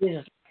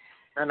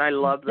 and I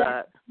love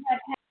that.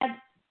 Have had,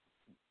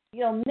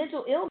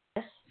 mental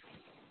illness.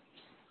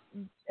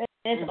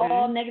 It's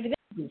all negative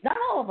entities. Not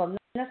all of them.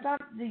 That's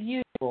not the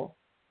usual.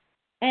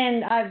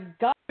 And I've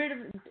got rid of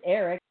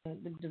Eric,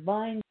 and the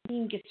divine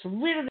being gets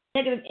rid of the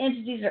negative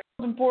entities, their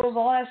open portals,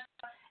 all that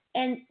stuff,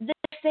 and they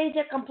stay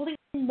there completely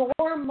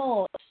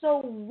normal. It's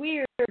so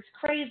weird. It's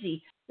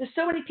crazy. There's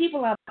so many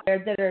people out there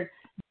that are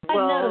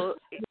diagnosed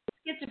with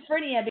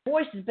schizophrenia, big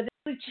voices, but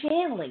they're really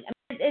channeling.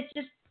 I mean, it's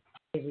just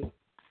crazy.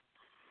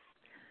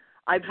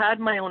 I've had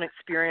my own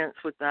experience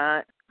with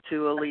that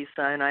too, Elisa,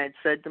 and I had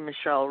said to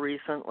Michelle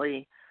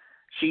recently,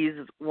 she's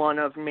one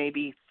of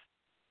maybe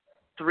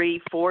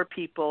 3-4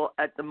 people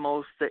at the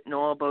most that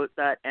know about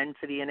that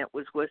entity, and it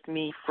was with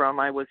me from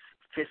I was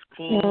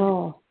 15.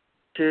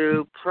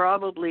 to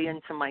probably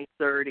into my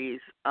 30s.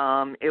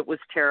 It was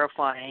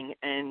terrifying,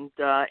 and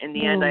in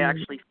the end, I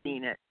actually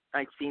seen it.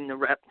 I seen the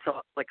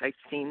I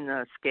seen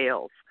the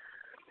scales,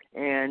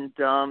 and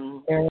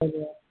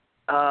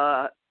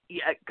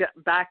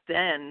back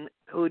then,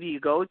 who do you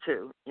go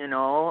to? You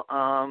know,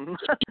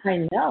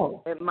 I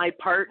know. My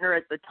partner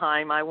at the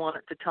time, I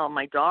wanted to tell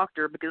my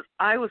doctor because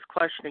I was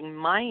questioning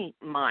my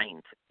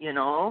mind. You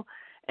know,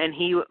 and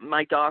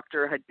my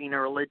doctor had been a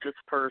religious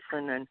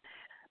person, and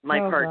my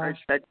partner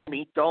said to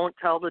me, "Don't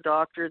tell the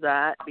doctor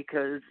that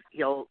because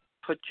he'll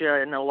put you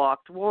in a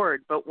locked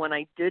ward." But when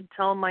I did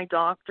tell my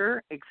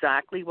doctor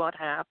exactly what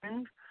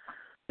happened,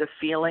 the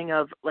feeling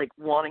of like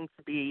wanting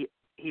to be,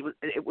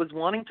 it was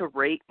wanting to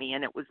rape me,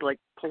 and it was like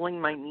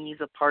pulling my knees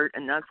apart,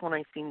 and that's when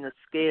I seen the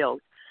scales.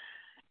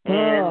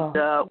 And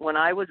when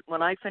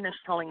I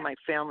finished telling my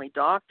family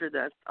doctor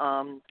this,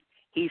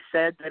 he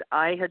said that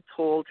I had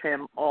told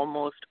him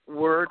almost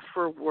word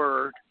for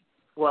word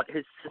what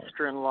his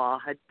sister-in-law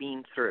had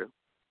been through.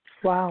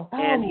 Wow.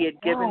 And he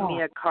had given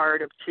me a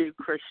card of 2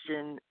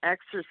 Christian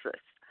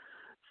exorcists.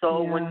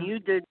 So when you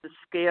did the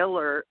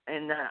scalar,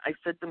 and I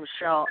said to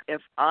Michelle,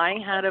 if I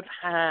had have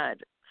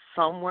had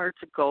somewhere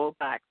to go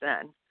back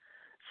then,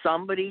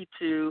 somebody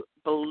to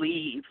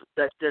believe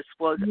that this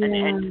was an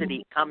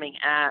entity coming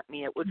at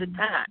me, it was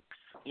attacks,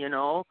 you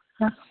know.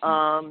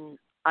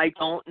 I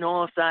don't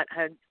know if that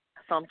had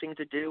something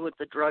to do with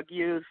the drug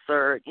use,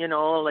 or you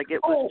know, like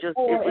it was it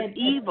was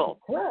evil.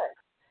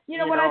 You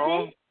know what I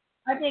think?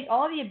 I think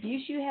all the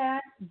abuse you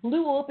had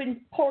blew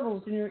open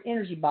portals in your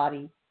energy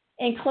body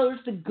and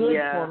closed the good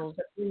portals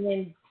that bring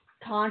in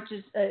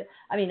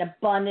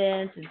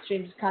abundance and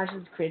streams of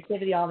consciousness,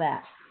 creativity, all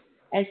that.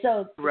 And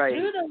so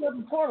through those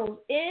open portals,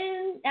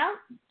 out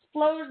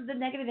flows the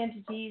negative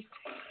entities,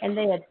 and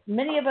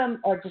many of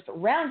them are just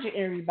around your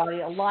energy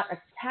body, a lot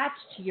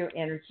attached to your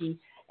energy.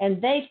 And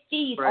they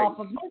feed off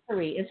of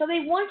misery. And so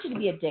they want you to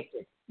be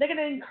addicted. They're going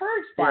to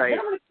encourage that. They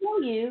don't want to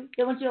kill you.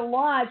 They want you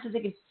alive so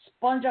they can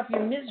sponge off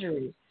your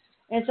misery.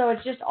 And so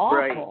it's just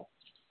awful.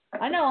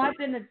 I know I've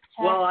been attacked.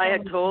 Well, I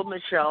had told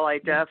Michelle I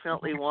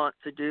definitely want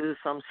to do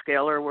some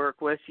scalar work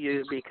with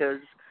you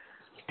because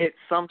it's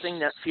something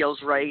that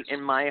feels right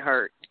in my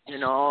heart. You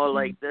know,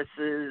 like this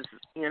is,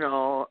 you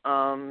know,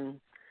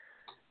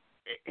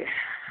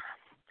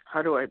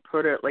 how do I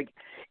put it? Like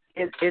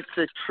it's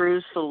a true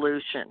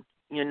solution.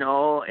 You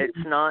know,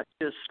 it's not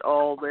just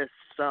all this,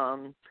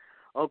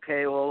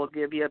 okay, well, we'll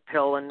give you a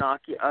pill and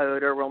knock you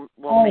out, or we'll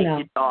make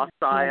you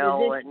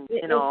docile, and,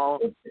 you know.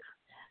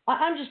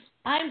 I'm just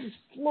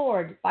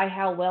floored by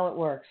how well it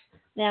works.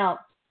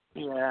 Now,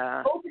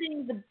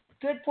 opening the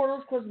good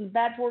portals, closing the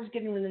bad portals,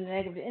 getting rid of the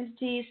negative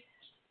entities.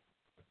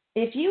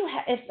 If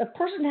a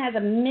person has a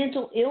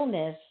mental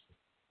illness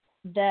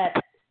that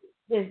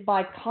is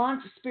by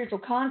spiritual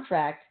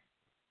contract,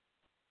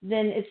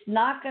 then it's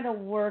not going to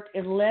work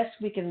unless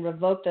we can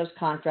revoke those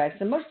contracts.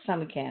 And most of the time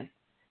we can.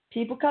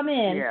 People come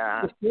in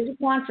with spiritual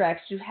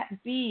contracts to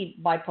be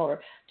bipolar,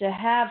 to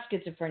have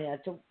schizophrenia,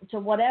 to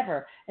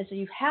whatever. And so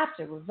you have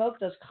to revoke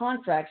those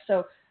contracts.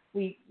 So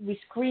we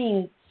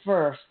screen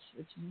first.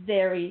 It's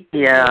very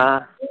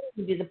important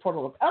to do the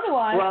portal work.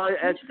 Otherwise, well,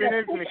 as soon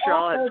as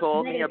Michelle had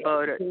told me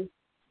about it,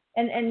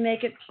 and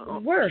make it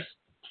worse.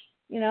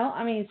 You know,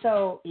 I mean,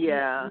 so you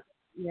gotta.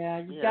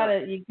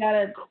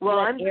 Well,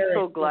 I'm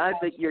so glad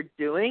that you're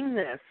doing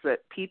this. That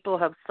people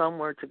have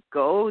somewhere to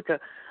go to.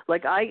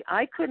 Like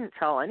I couldn't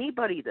tell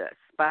anybody this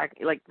back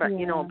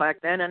you know,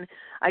 back then, and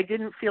I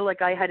didn't feel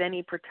like I had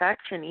any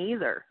protection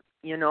either.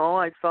 You know,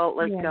 I felt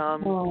like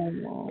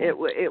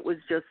it was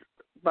just,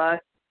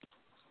 but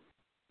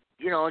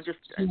you know, just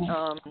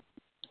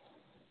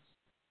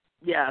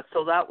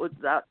So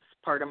that's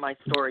part of my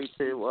story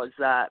too. Was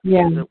that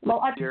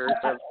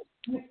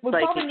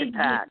psychic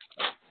attack.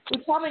 We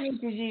probably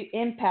need to do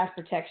empath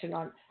protection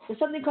on. There's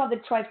something called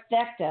the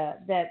trifecta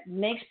that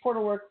makes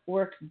portal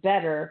work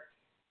better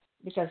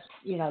because,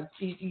 you know,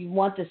 you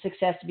want the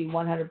success to be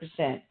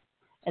 100%.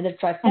 And the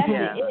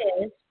trifecta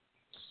is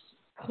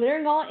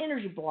clearing all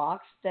energy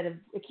blocks that have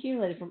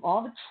accumulated from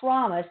all the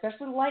trauma,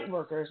 especially the light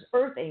workers,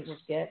 earth angels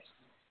get.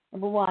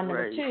 Number one.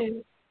 Number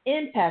two,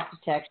 empath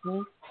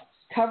protection,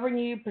 covering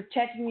you,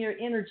 protecting your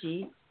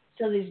energy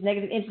so these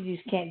negative entities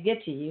can't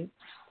get to you.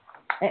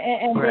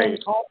 And then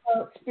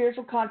also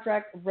spiritual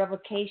contract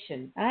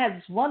revocation. I had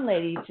this one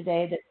lady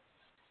today that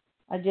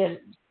I did.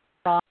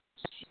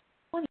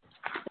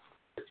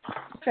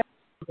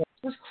 It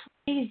was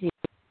crazy.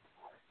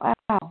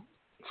 Wow.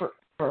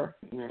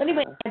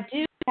 Anyway, I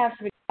do have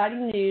some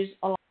exciting news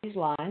along these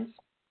lines.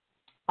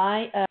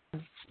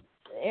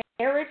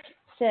 Eric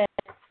said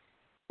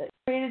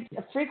created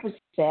a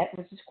frequency set,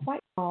 which is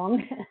quite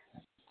long,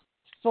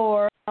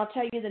 I'll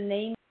tell you the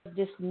name of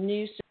this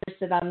new service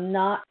that I'm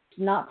not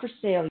for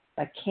sale.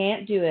 I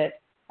can't do it.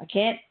 I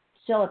can't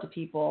sell it to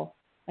people.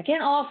 I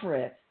can't offer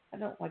it. I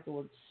don't like the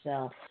word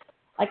sell.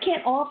 I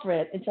can't offer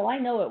it until I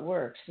know it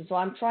works. And so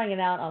I'm trying it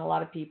out on a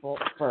lot of people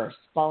first.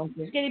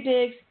 Volunteers, guinea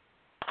pigs.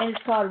 And it's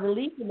called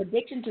Relief from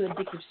Addiction to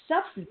Addictive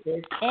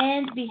Substances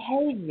and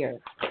Behavior.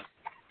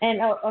 And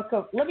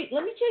okay, let me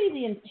tell you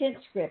the intent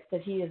script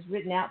that he has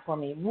written out for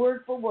me,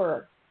 word for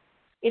word.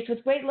 It's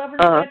with great love and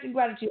respect and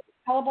gratitude.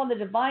 Call upon the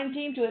divine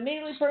team to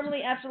immediately,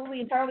 permanently, absolutely,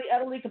 entirely,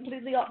 utterly,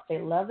 completely. They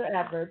love the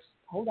adverbs.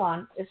 Hold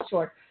on, it's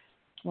short.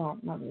 Well,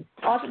 not really.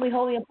 Awesomely,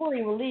 wholly, and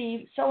fully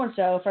relieve so and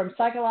so from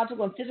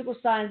psychological and physical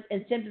signs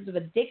and symptoms of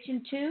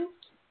addiction to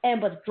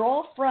and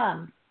withdrawal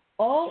from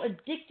all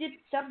addictive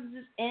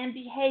substances and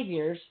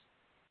behaviors,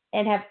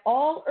 and have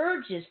all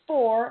urges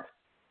for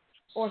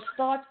or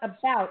thoughts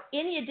about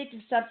any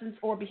addictive substance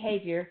or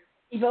behavior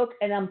evoke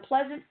an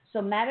unpleasant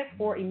somatic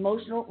or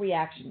emotional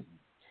reaction.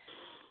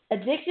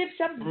 Addictive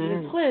substances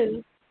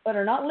include, but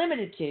are not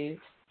limited to,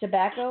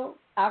 tobacco,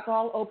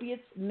 alcohol,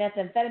 opiates,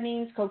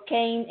 methamphetamines,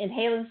 cocaine,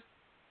 inhalants,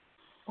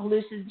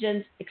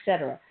 hallucinogens,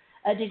 etc.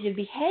 Addictive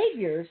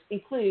behaviors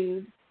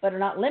include, but are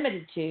not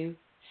limited to,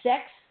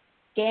 sex,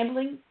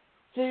 gambling,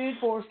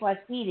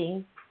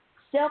 food/eating,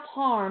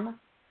 self-harm,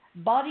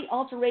 body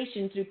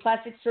alteration through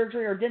plastic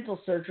surgery or dental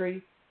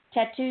surgery,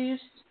 tattoos,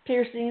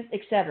 piercings,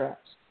 etc.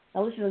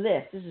 Now listen to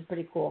this. This is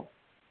pretty cool.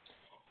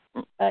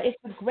 It's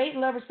with great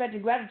love, respect,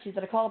 and gratitude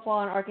that I call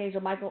upon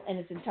Archangel Michael and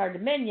his entire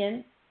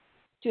dominion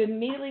to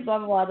immediately, blah,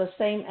 blah, blah, those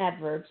same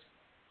adverbs,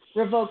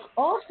 revoke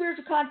all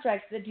spiritual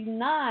contracts that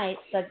deny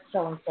such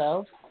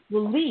so-and-so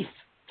relief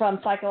from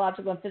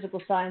psychological and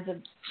physical signs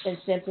and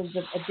symptoms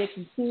of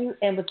addiction to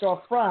and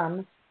withdrawal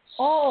from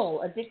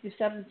all addictive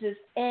substances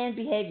and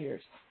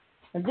behaviors.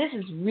 And this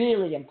is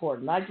really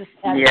important. I just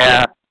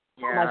myself.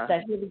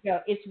 Here we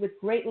go. It's with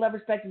great love,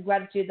 respect, and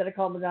gratitude that I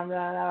call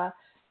them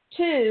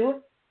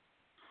to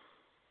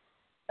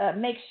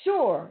make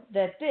sure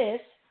that this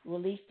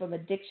relief from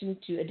addiction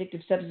to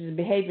addictive substances and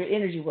behavior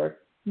energy work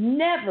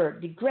never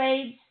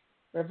degrades,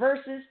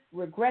 reverses,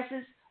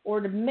 regresses, or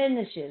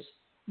diminishes,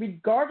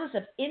 regardless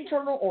of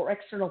internal or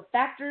external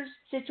factors,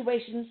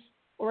 situations,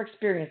 or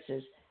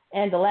experiences.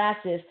 And the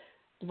last is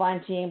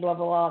divine team, blah,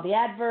 blah, blah, the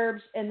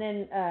adverbs, and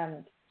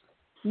then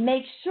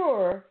make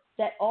sure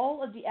that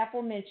all of the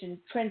aforementioned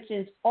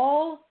transcends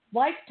all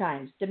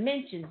lifetimes,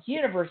 dimensions,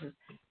 universes,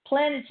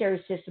 planetary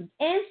systems,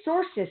 and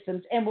source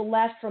systems, and will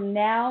last from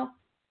now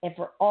and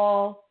for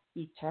all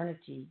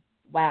eternity.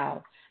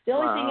 Wow. The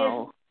only thing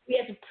is we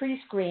have to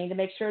pre-screen to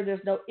make sure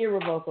there's no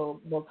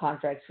irrevocable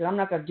contracts, because I'm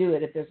not going to do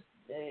it if there's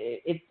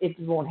it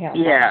won't help.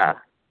 Yeah.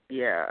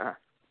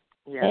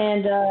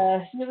 And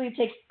usually it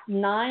takes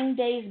 9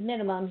 days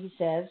minimum, he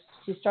says,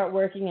 to start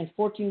working, and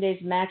 14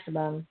 days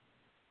maximum.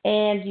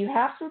 And you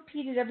have to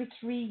repeat it every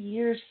 3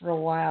 years for a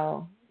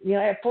while.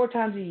 4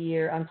 times a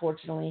year,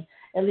 unfortunately,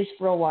 at least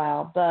for a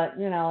while. But,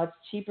 it's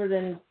cheaper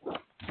than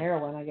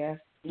heroin, I guess.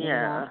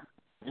 Yeah.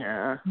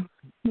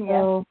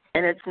 So,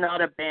 and it's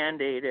not a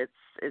Band-Aid.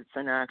 It's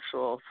an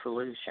actual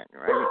solution,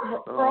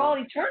 right? For all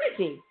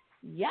eternity.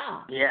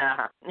 Yeah.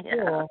 Yeah.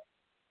 Cool.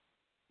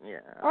 Yeah.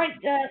 All right.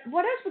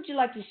 What else would you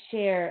like to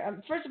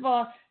share? First of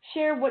all,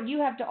 share what you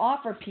have to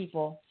offer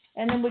people,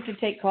 and then we can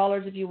take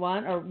callers if you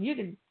want, or you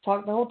can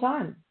talk the whole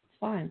time. It's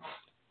fine.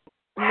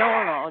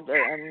 No.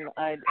 And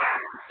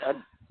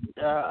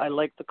I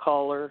like the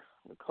caller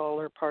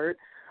part.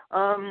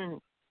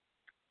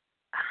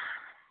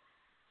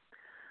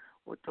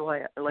 What do I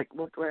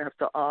have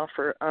to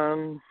offer?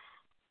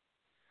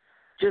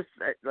 Just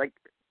like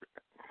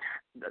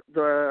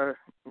the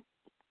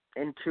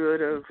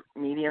intuitive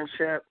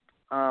mediumship,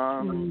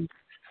 the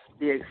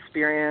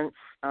experience.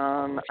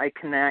 I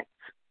connect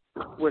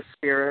with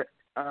spirit,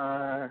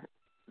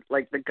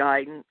 like the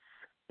guidance,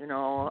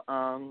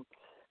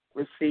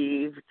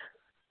 received,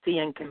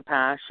 seeing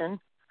compassion,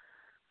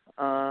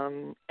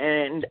 and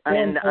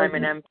I'm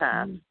an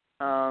empath.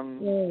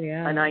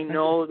 And I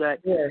know that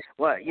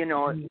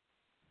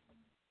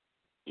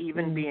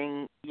even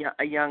being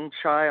a young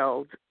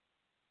child,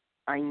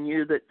 I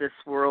knew that this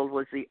world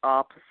was the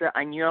opposite.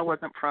 I knew I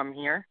wasn't from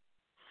here.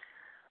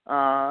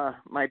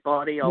 My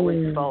body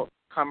always felt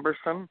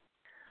cumbersome.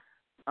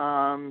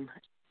 And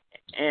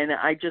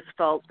I just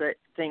felt that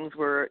things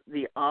were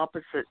the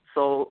opposite.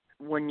 So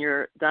when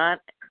you're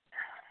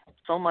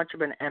so much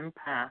of an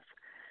empath,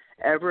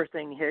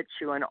 everything hits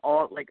you, and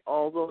all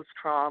those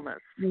traumas,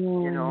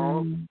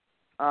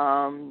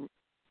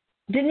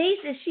 Denise,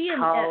 is she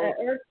an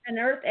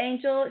earth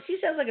angel? She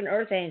sounds like an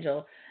earth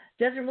angel.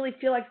 Doesn't really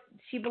feel like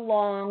she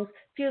belongs.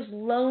 Feels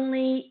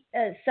lonely.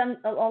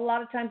 A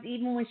lot of times,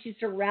 even when she's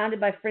surrounded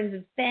by friends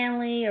and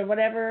family or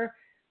whatever.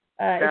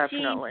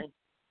 Definitely. Is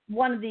she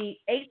one of the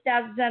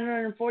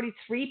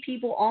 8,743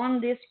 people on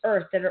this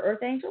earth that are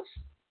earth angels?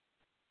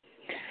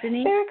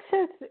 Denise?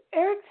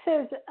 Eric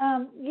says,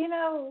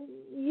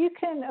 you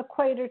can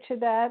equate her to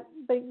that,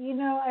 but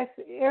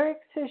Eric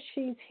says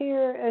she's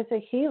here as a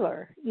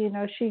healer.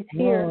 She's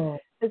here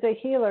as a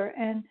healer,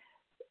 and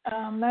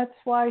that's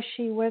why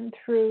she went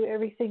through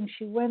everything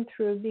she went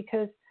through,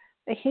 because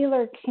a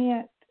healer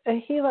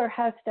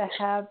has to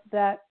have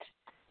that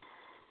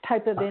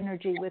type of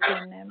energy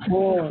within them.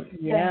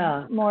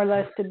 More or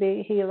less to be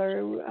a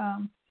healer.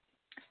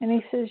 And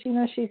he says,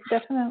 she's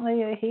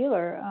definitely a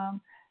healer.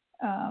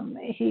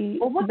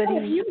 What kind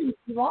of healing do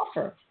you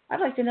offer? I'd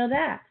like to know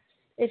that.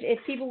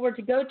 if people were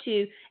to go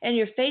to, and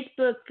your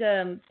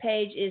Facebook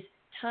page is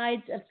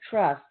Tides of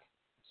Trust.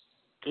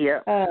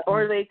 Yeah.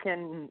 Or they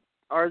can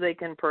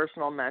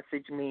personal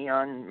message me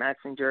on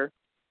Messenger,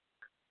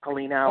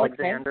 Helena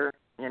Alexander. Okay.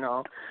 You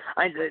know,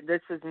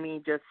 this is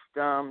me just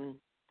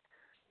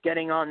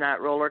getting on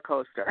that roller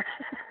coaster.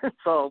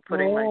 So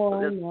putting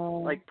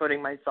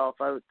myself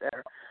out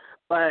there.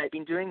 But I've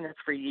been doing this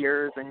for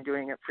years and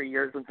doing it for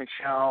years with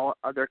Michelle,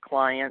 other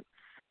clients,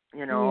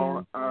 you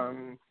know. Yeah.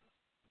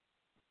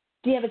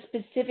 Do you have a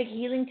specific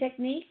healing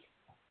technique?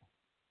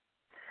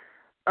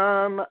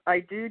 I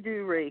do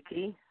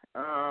Reiki.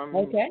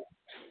 Okay.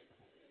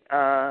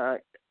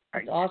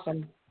 That's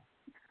awesome.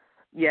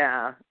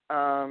 Yeah.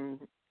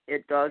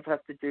 It does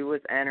have to do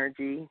with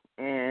energy,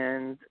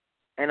 and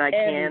I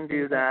can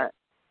do that.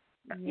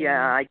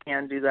 Yeah, I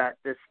can do that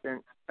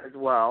distant as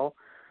well.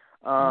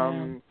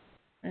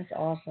 That's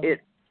awesome.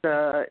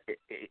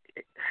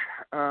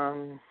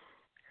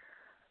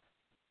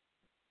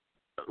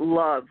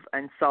 Love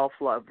and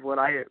self-love. What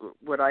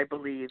I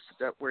believe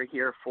that we're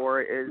here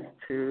for is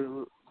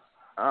to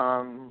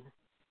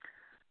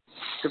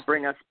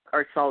bring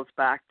ourselves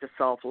back to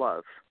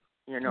self-love.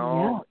 You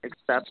know,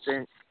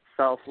 acceptance,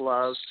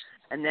 self-love,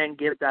 and then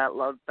give that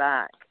love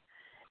back.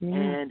 Yeah.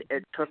 And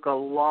it took a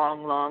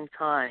long, long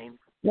time.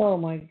 Oh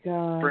my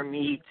God. For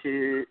me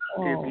to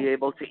be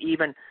able to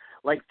even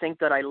think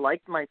that I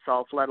liked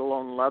myself, let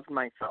alone loved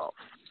myself.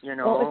 You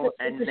know,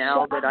 and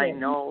now that I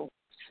know.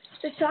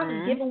 It's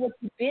shocking, given what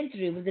you've been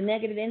through with the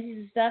negative entities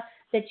and stuff,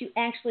 that you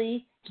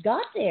actually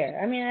got there.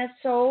 I mean, that's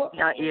so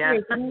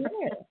freaking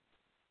rare.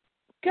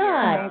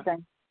 God.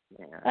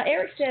 Yeah.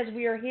 Eric says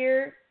we are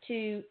here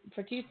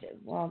for two.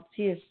 Well,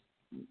 he has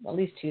at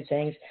least two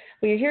things.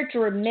 We are here to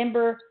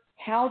remember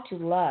how to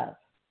love,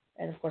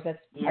 and of course that's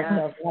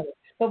ourselves.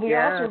 But we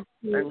also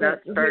here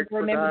to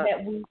remember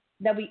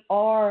that we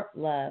are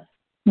love.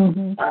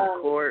 Mm-hmm.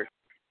 Of course.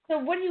 So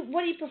what do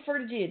you prefer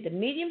to do? The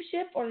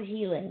mediumship or the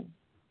healing?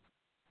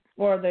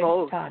 Or the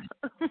both. time?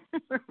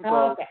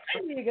 Oh, okay. I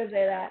knew you were going to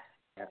say that.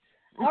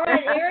 All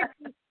right, Eric,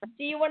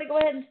 do you want to go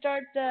ahead and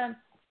start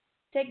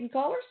taking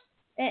callers?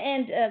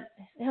 And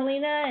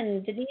Helena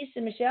and Denise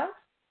and Michelle?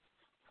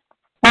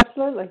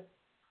 Absolutely.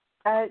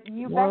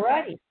 You bet. All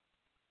righty.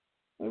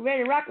 We're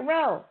ready to rock and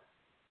roll.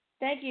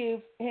 Thank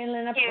you,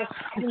 Helena,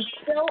 for being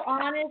so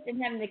honest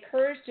and having the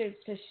courage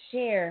to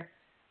share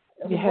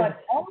what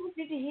all of us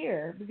need to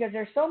hear, because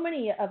there's so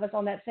many of us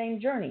on that same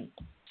journey.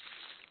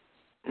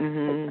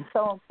 Mm-hmm. It's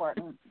so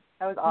important.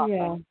 That was awesome.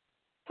 Yeah.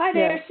 Hi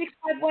there,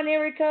 651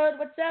 area code.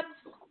 What's up?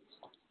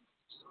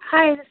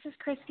 Hi, this is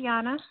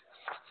Christiana.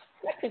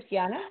 Hi,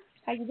 Christiana.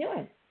 How you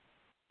doing?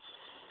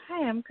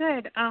 Hi, I'm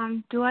good.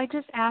 Do I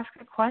just ask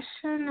a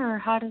question, or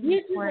how does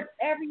this work?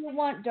 Whatever you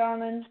want,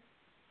 darling.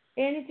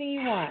 Anything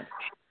you want.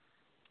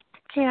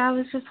 Okay, I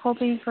was just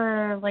hoping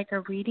for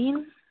a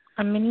reading,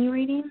 a mini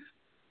reading.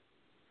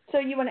 So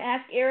you want to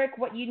ask Eric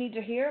what you need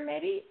to hear,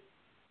 maybe?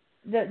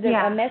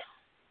 Yeah. A message.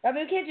 I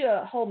mean, we can't do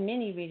a whole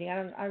mini reading.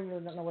 I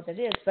really don't know what that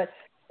is. But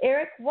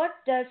Eric, what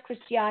does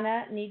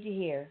Christiana need to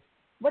hear?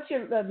 What's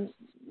your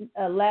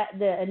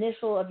the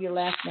initial of your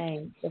last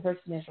name? The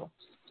first initial.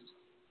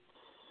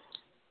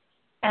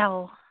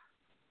 L.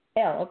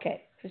 L.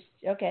 Okay.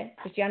 Okay.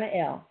 Christiana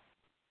L.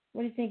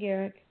 What do you think,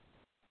 Eric?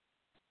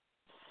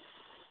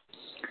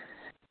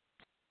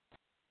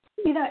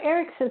 You know,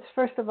 Eric says,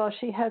 first of all,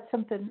 she has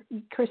something,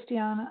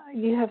 Christiana,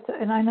 you have to,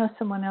 and I know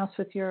someone else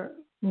with your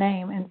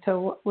name, and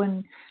so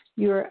when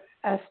you were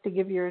asked to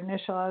give your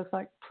initial, I was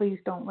like, please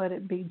don't let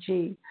it be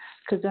G,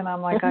 because then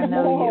I'm like, I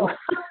know you.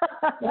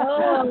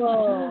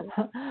 Oh.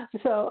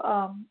 So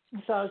I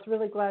was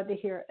really glad to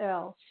hear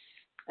L.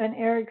 And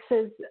Eric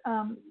says,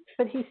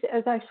 but he,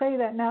 as I say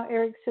that now,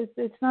 Eric says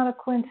it's not a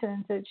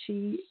coincidence that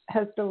she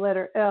has the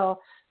letter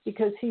L,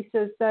 because he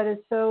says that is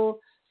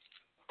so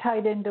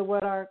tied into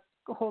what our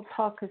whole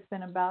talk has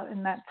been about,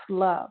 and that's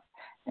love.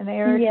 And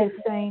Eric is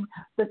saying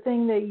the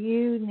thing that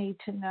you need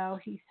to know,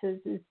 he says,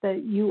 is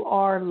that you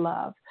are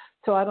love.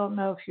 So I don't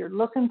know if you're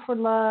looking for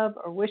love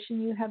or wishing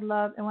you had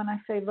love. And when I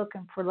say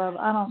looking for love,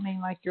 I don't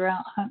mean like you're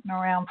out hunting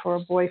around for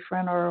a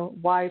boyfriend or a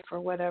wife or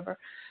whatever.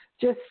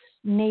 Just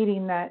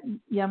needing that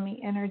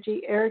yummy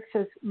energy. Eric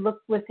says,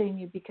 look within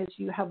you, because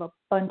you have a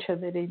bunch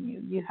of it in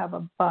you. You have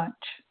a bunch.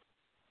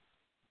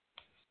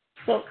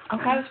 So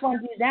how does one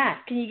do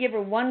that? Can you give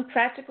her one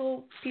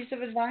practical piece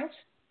of advice?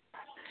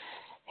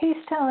 He's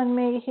telling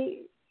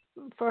me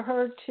for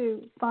her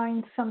to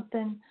find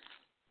something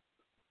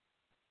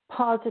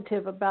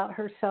positive about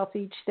herself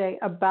each day,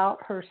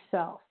 about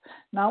herself.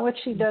 Not what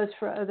she does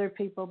for other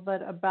people,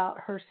 but about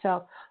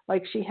herself.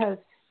 Like he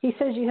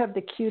says you have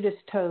the cutest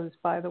toes,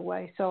 by the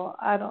way. So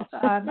I've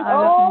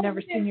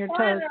never seen your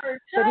toes.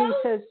 But he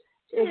says,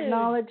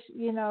 acknowledge,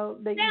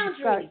 that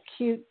you've got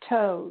cute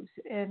toes.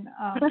 And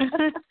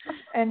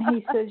and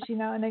he says,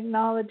 and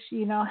acknowledge,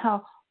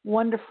 how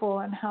wonderful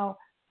and how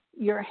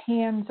your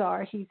hands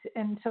are.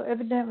 And so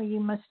evidently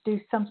you must do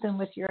something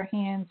with your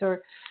hands,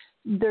 or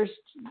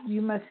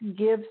you must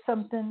give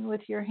something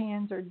with your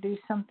hands, or do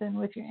something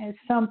with your hands,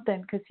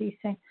 something, because he's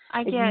saying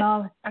I get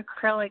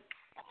acrylic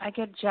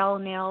get gel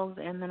nails,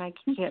 and then I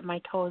can get my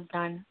toes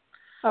done.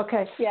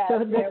 Okay. Yeah, So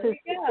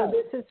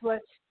this is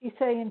what he's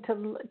saying,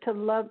 to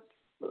love,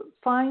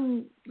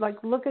 find,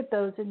 like, look at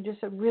those and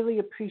just really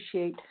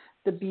appreciate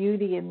the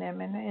beauty in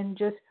them, and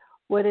just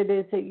what it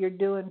is that you're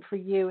doing for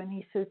you. And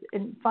he says,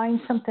 and find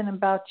something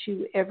about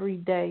you every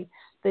day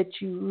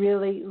that you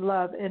really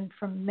love, and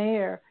from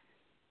there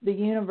the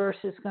universe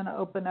is going to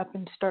open up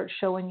and start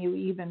showing you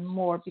even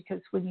more,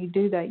 because when you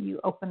do that, you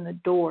open the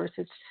doors.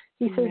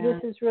 He says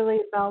this is really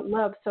about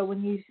love. So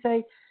when you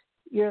say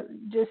you're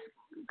just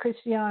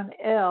Christian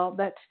L,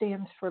 that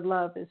stands for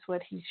love, is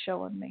what he's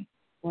showing me.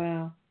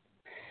 Wow.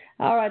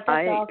 All right,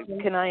 that's awesome.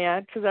 Can I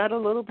add to that a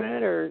little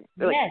bit, or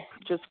yes,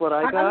 just what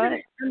I got?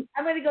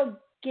 I'm going to go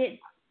get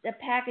a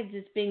package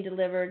that's being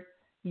delivered.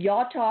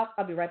 Y'all talk.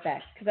 I'll be right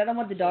back, because I don't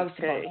want the dogs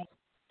to bark. Okay,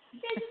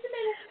 just a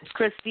minute.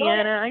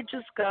 Christiana, I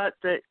just got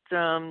that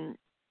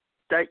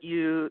that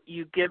you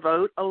give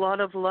out a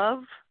lot of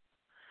love,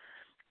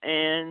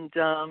 and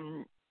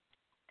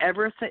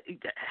everything,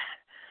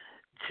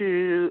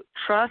 to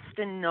trust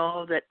and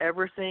know that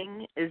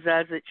everything is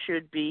as it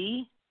should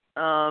be,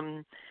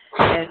 and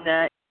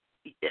that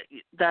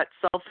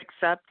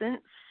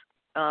self-acceptance,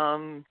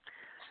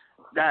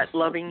 that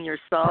loving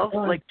yourself,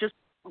 like just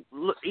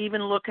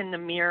even look in the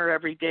mirror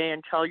every day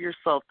and tell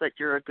yourself that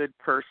you're a good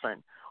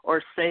person,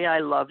 or say I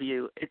love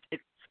you.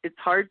 It's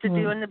hard to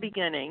do in the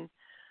beginning,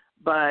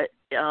 but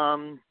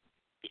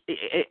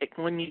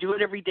when you do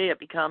it every day, it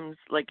becomes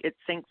like, it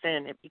sinks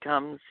in. It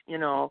becomes,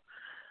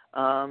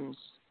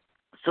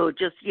 so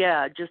just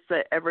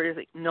that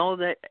everything, know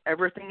that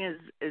everything is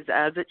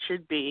as it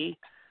should be.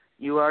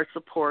 You are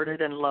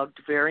supported and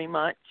loved very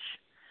much,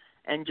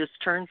 and just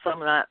turn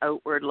some of that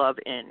outward love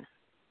in.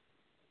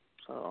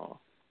 So.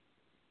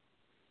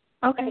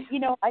 Okay.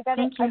 I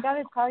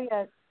gotta tell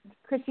you,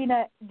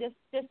 Christina, just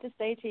to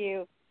say to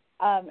you,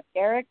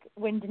 Eric,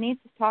 when Denise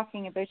was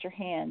talking about your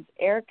hands,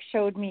 Eric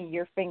showed me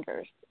your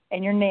fingers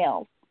and your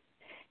nails,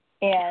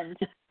 and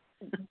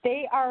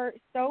they are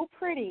so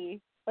pretty.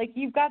 Like,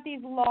 you've got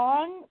these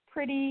long,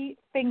 pretty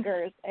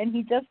fingers, and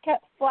he just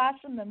kept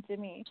flashing them to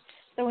me.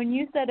 So when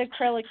you said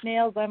acrylic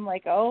nails, I'm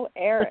like, oh,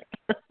 Eric,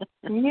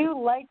 you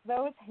like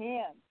those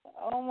hands.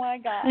 Oh, my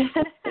God.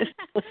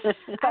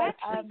 I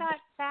actually got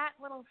fat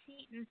little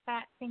feet and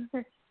fat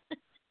fingers.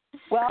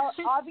 Well,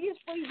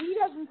 obviously he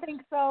doesn't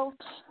think so,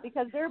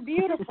 because they're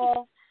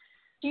beautiful.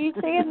 He's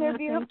saying they're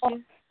beautiful.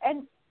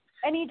 And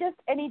he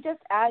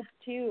just adds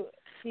to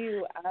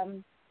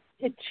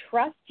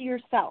trust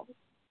yourself.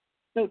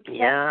 So trust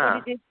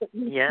what it is that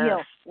you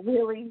feel.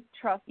 Really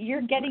trust.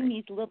 You're getting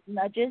these little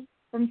nudges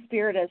from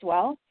Spirit as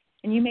well,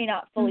 and you may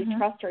not fully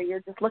trust her.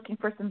 You're just looking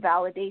for some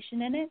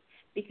validation in it,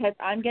 because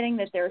I'm getting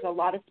that there's a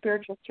lot of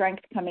spiritual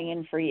strength coming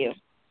in for you.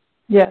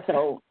 Yes.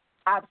 So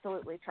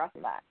absolutely trust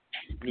that.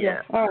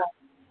 Yeah. All right.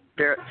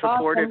 They're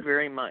supported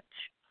very much.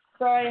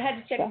 Sorry, I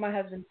had to check with my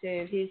husband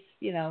too. He's,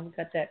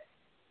 got that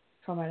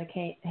traumatic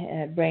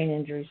brain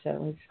injury,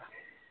 so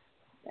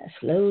he's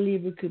slowly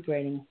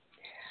recuperating.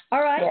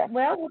 All right. Yeah.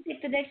 Well, we'll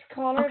take the next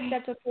caller if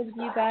that's okay with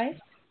you guys.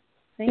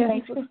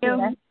 Thank you,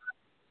 Christina.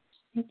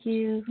 Thank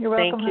you. You're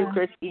welcome. Thank you,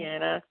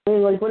 Christiana.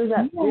 What does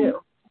that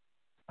do?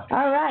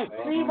 All right.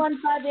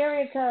 315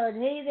 area code.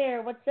 Hey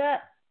there. What's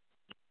up?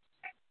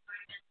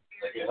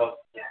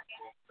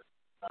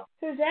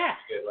 Who's that?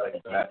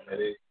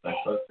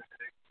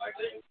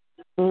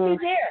 Who's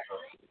there?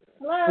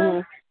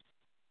 Hello?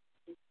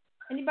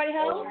 Anybody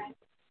home?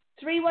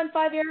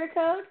 315 area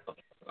code?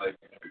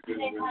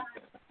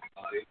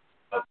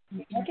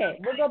 Okay,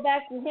 we'll go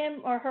back to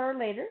him or her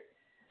later.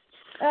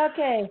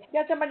 Okay,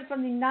 got somebody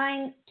from the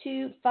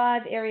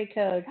 925 area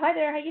code. Hi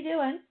there, how you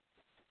doing?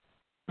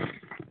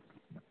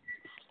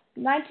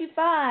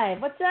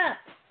 925, what's up?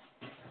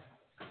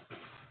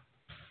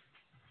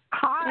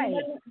 Hi.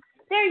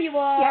 There you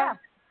are. Yeah.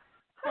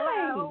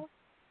 Hello.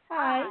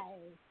 Hi.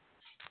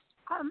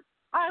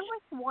 I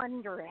was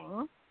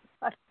wondering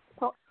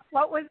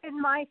what was in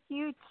my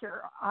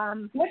future.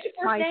 What's your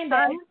first name,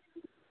 babe?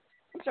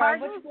 I'm sorry,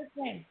 what's your first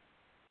name?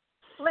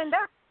 Linda.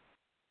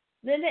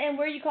 Linda, and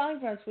where are you calling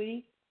from,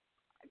 sweetie?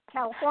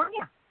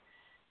 California.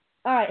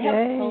 All right,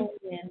 help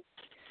in.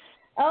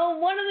 Oh,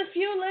 one of the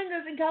few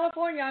Lindas in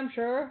California, I'm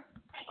sure.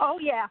 Oh,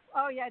 yeah,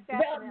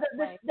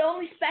 definitely. The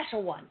only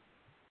special one.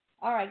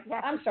 All right,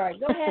 I'm sorry.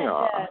 Go ahead.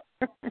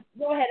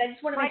 Go ahead. I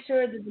just want to make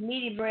sure that the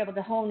mediums are able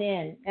to hone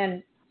in,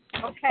 and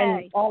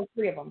all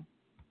three of them.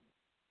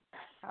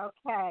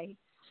 Okay.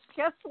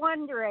 Just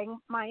wondering,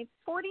 my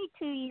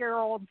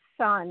 42-year-old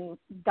son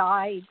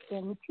died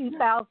in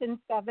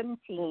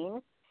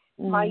 2017.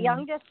 My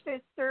youngest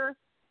sister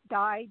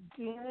died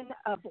June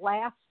of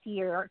last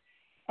year,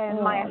 and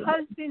my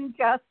husband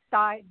just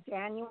died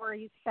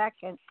January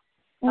 2nd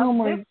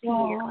of this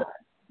year.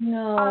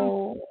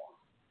 No.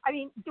 I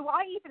mean, do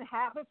I even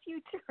have a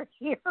future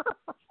here?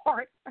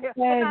 Or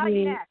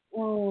Baby.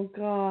 Oh,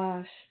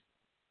 gosh.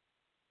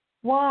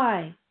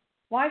 Why?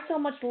 Why so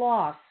much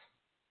loss?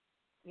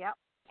 Yep.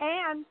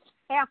 And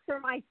after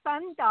my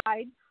son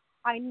died,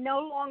 I no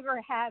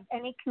longer have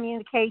any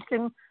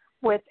communication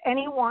with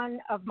any one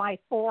of my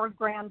 4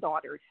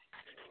 granddaughters.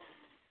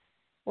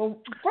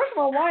 Well, first of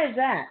all, why is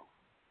that?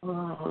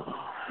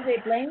 Do they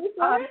blame you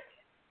for it?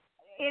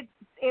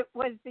 It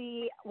was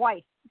the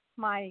wife,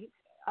 my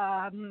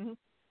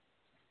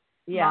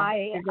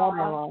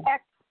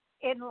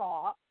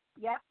ex-in-law.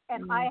 Yeah,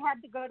 and I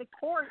had to go to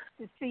court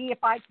to see if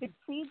I could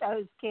see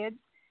those kids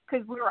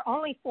because we were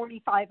only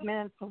 45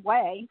 minutes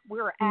away.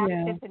 We were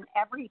active in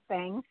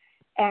everything,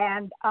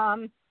 and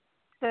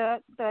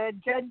the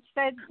judge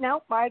said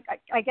nope. I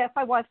guess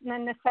I wasn't a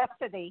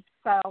necessity.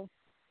 So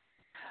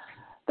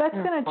that's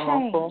going to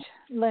change,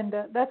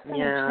 Linda. That's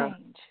going to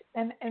change,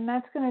 and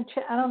that's going to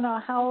change. I don't know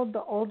how old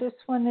the oldest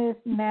one is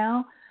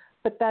now,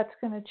 but that's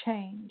going to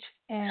change.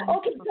 And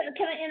okay,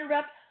 can I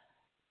interrupt?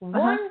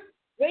 One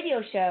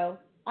radio show,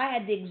 I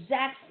had the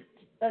exact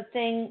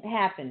thing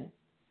happen.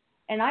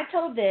 And I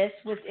told this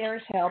with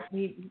Eric's help.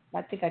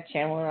 I think I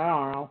channeled it. I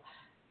don't know.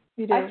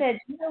 I said,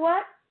 you know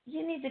what?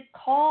 You need to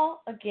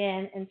call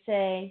again and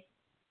say,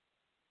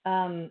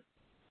 I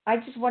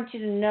just want you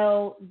to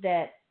know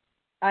that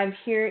I'm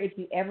here if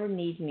you ever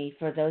need me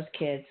for those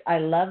kids. I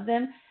love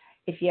them.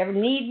 If you ever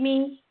need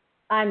me,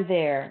 I'm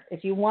there.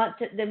 If you want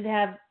them to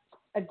have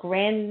a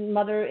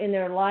grandmother in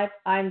their life,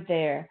 I'm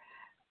there.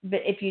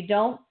 But if you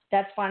don't,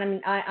 that's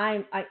fine. I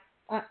mean,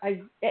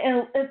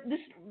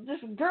 this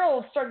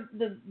girl started,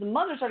 the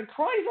mother started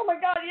crying. Oh my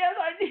God, yes,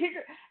 I need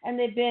her. And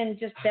they've been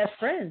just best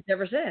friends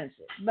ever since.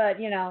 But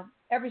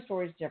every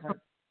story is different.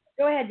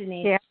 Go ahead,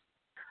 Denise. Yeah.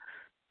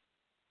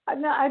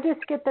 No, I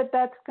just get that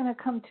that's going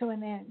to come to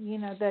an end.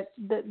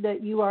 That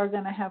you are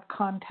going to have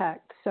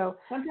contact. So,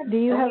 do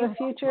you have a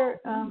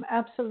future?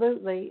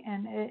 Absolutely,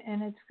 and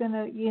it's going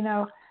to,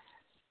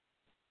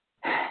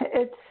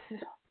 it's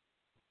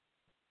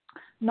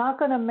not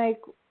going to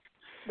make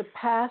the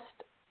past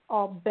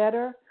all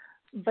better,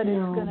 but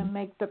it's going to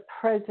make the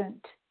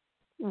present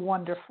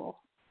wonderful.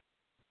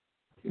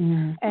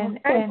 And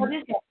what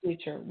is that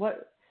future?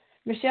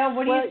 Michelle,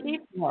 what do you see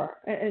for?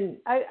 And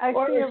I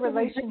see a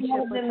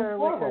relationship with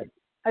her.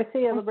 I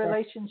see a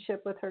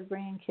relationship with her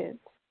grandkids.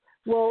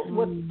 Well,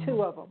 with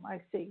 2 of them, I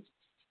see.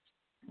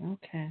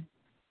 Okay.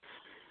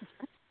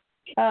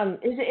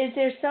 Is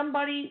there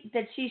somebody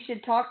that she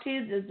should talk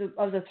to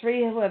of the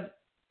 3 who have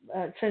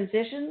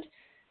transitioned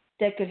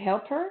that could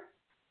help her?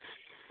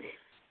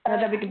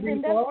 That we can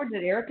bring forward,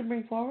 that Eric can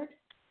bring forward?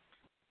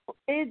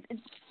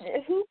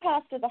 Who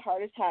passed of the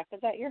heart attack?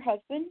 Was that your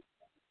husband?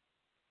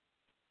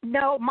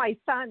 No, my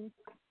son.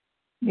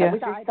 Yeah. That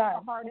was your son.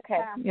 Of a heart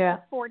attack. Yeah.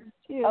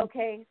 42.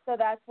 Okay, so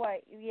that's why,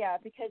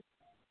 because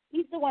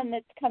he's the one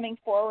that's coming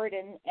forward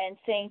and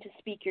saying to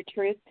speak your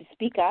truth, to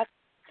speak up.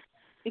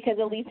 Because,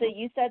 Elisa,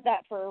 you said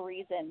that for a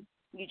reason.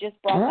 You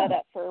just brought that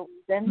up for a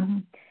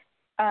reason.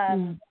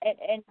 And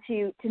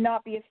to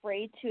not be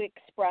afraid to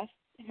express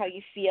how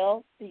you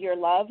feel, your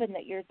love, and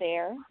that you're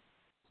there.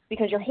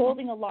 Because you're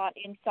holding a lot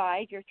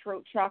inside. Your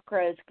throat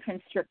chakra is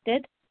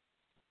constricted.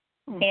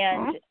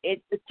 And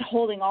it's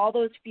holding all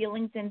those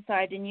feelings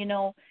inside.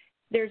 And,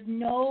 there's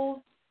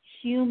no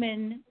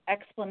human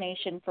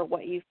explanation for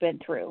what you've been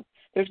through.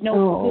 There's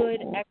no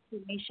good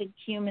explanation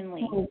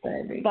humanly.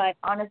 But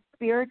on a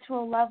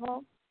spiritual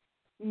level,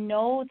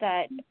 know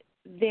that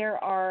there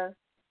are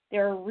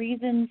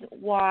reasons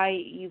why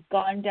you've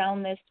gone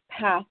down this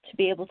path to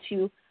be able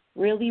to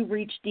really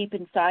reach deep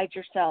inside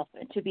yourself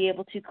and to be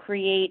able to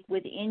create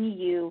within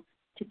you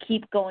to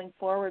keep going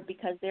forward,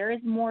 because there is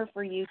more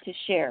for you to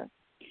share.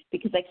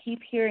 Because I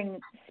keep hearing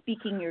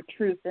speaking your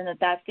truth, and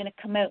that's going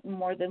to come out in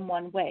more than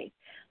one way.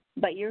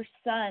 But your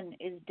son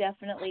is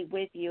definitely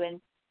with you, and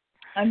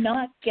I'm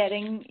not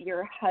getting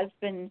your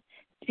husband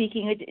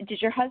speaking.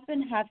 Did your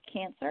husband have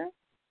cancer?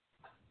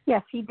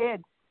 Yes, he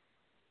did.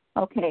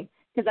 Okay,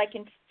 because I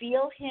can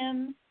feel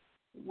him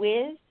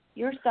with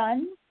your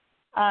son.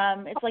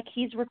 It's like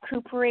he's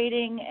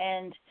recuperating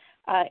and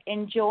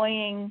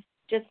enjoying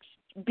just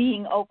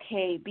being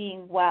okay,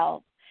 being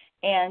well,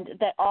 and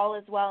that all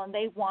is well, and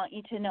they want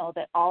you to know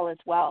that all is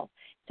well.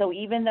 So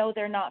even though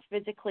they're not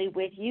physically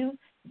with you,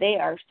 they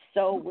are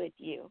so with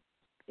you.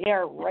 They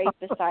are right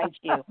beside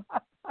you. So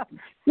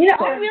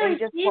I really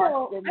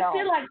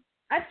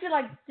feel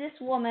like this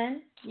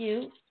woman,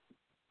 you,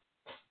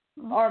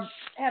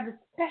 have a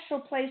special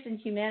place in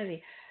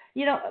humanity.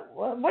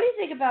 What do you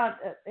think about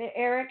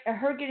Eric,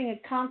 her getting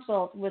a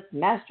consult with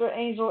Master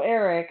Angel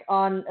Eric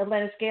on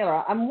Helena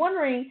Scalar? I'm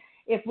wondering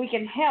if we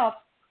can help,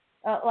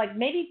 like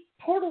maybe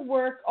portal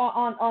work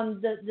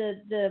on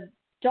the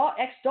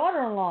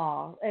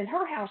ex-daughter-in-law and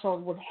her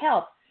household would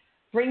help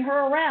bring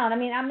her around. I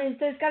mean,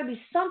 there's got to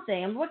be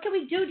something. I mean, what can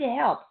we do to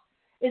help?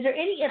 Is there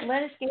any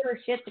Helena Scalar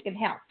shit that can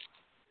help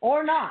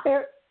or not?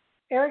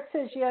 Eric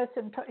says yes,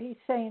 and he's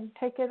saying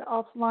take it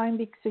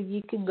offline so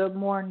you can go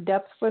more in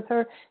depth with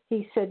her.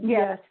 He said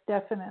yes,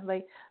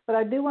 definitely. But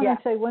I do want to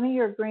say one of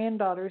your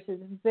granddaughters is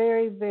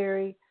very,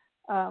 very,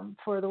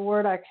 for the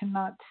word I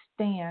cannot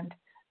stand,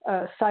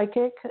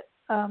 psychic.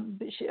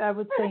 I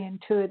would say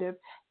intuitive,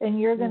 and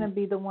you're going to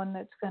be the one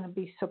that's going to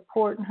be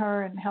supporting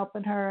her and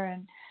helping her,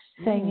 and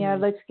saying, yeah,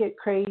 let's get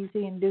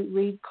crazy and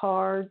read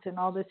cards and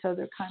all this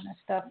other kind of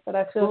stuff. But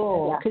I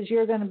feel because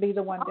you're going to be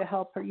the one to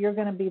help her. You're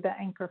going to be the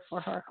anchor for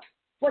her.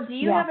 Well, do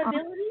you have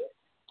abilities?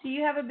 Do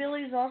you have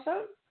abilities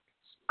also?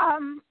 I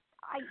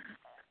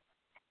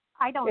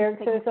don't Eric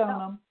think says so. own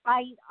them.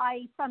 I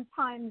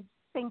sometimes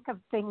think of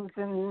things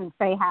and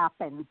they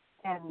happen.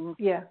 And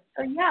yeah,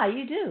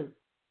 you do.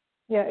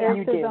 Yeah,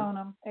 Eric says own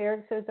them.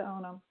 Eric says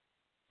own them.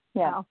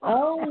 Yeah.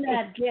 Own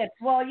that gift.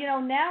 Well,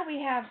 now we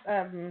have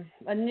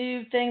a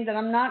new thing that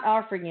I'm not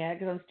offering yet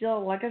because I'm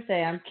still, like I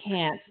say, I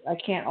can't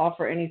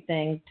offer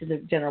anything to the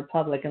general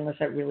public unless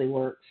it really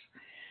works.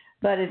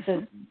 But it's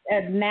a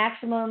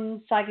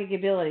maximum psychic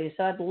ability.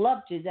 So I'd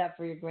love to do that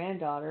for your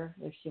granddaughter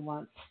if she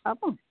wants.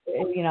 Oh.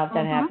 If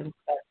that happens.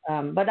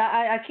 But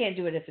I can't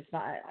do it if it's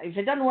not. If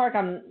it doesn't work,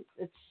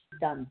 it's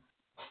done.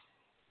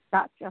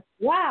 Gotcha.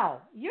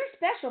 Wow, you're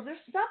special. There's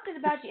something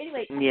about you.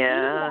 Anyway,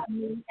 yeah.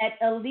 At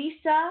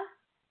Elisa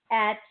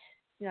at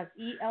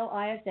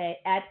ELISA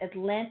at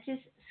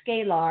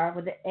AtlantisScalar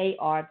with the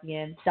AR at the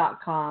end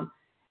 .com,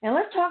 and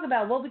let's talk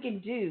about what we can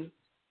do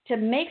to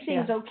make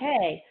things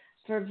okay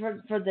for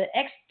the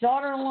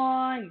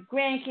ex-daughter-in-law, your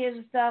grandkids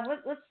and stuff.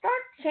 Let's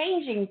start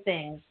changing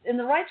things in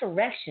the right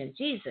direction.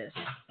 Jesus.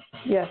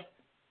 Yes.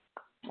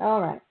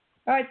 All right.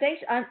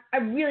 Thanks. I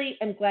really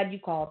am glad you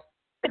called.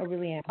 I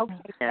really am. Okay.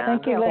 Yeah.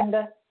 Thank you,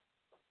 Linda.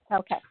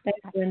 Okay. Thanks,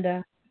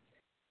 Linda.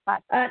 Bye.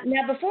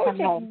 Now, before we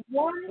take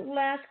one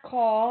last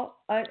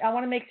call, I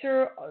want to make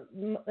sure,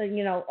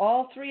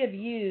 all three of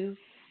you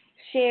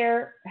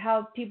share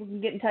how people can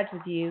get in touch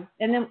with you.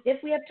 And then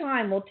if we have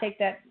time, we'll take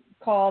that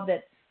call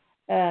that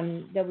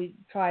we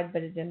tried,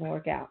 but it didn't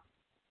work out.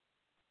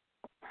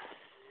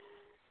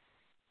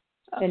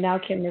 And now I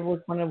can't remember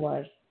which one it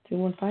was.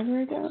 215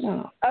 or ago?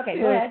 No. Okay,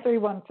 go ahead.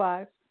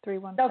 315.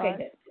 Okay,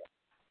 good.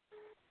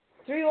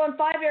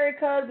 315 area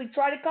code. We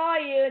tried to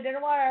call you. It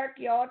didn't work.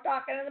 You're all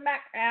talking in the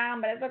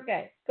background, but it's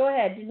okay. Go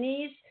ahead.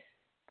 Denise,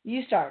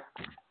 you start.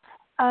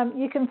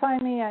 You can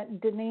find me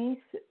at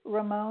Denise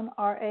Ramon,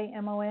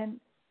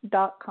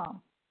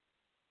 RAMON.com.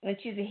 And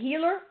she's a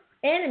healer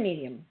and a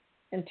medium,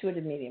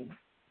 intuitive medium.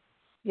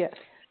 Yes.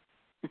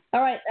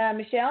 All right,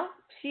 Michelle.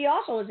 She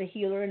also is a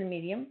healer and a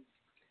medium.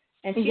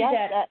 And she's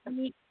at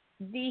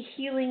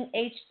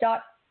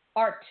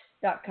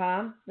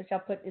thehealingh.art.com, which I'll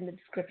put in the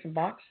description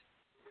box.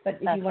 But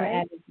if you want to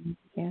add it, you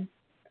can.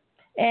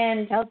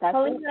 And Helena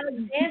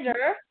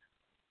Alexander,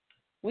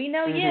 we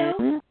know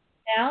you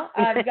now.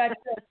 You've got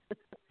the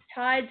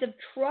Tides of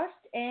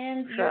Trust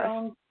and your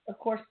own, of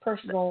course,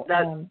 personal.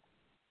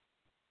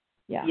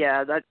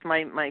 Yeah, that's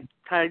my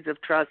Tides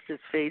of Trust is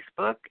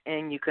Facebook,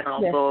 and you can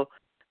also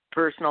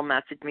personal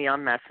message me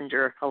on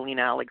Messenger,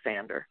 Helena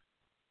Alexander.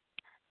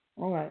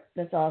 All right,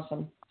 that's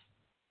awesome.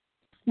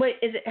 Wait,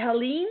 is it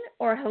Helene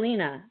or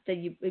Helena that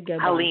you go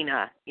by?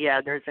 Helena.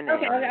 Yeah, there's an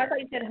Okay, I thought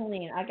you said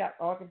Helene. I got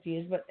all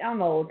confused, but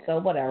I'm old, so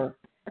whatever.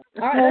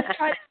 All right, let's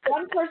try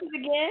one person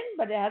again,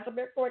 but it has to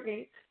be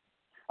Courtney.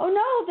 Oh,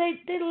 no,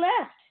 they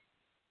left.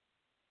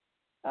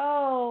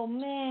 Oh,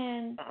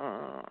 man.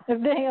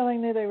 If they only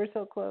knew they were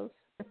so close.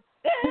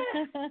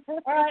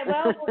 All right,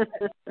 well,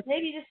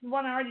 maybe this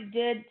one I already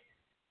did.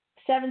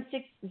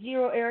 760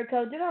 area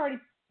code. Did I already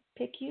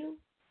pick you?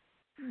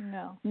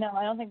 No. No,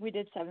 I don't think we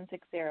did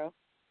 760.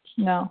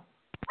 No.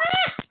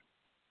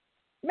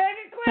 Make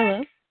it quick.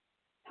 Hello.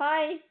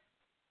 Hi.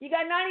 You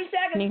got 90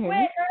 seconds. Can you hear quick.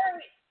 me?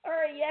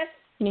 Hurry. Yes.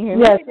 Can you hear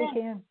me? Yes, we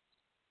can.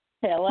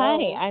 Hello.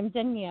 Hi, I'm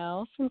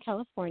Danielle from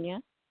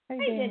California. Hey,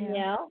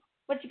 Danielle.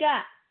 What you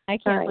got? I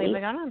can't believe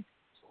I got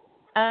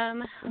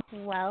on.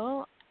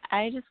 Well,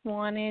 I just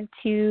wanted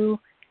to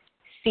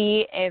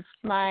see if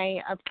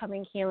my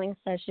upcoming healing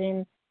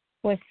session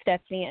with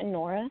Stephanie and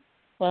Nora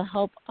will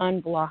help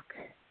unblock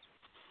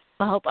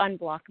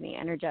me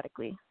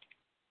energetically.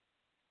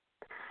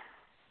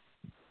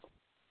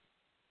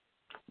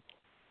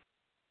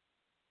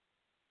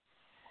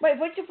 Wait,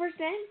 what's your first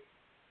name?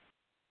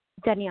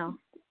 Danielle.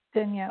 Oh,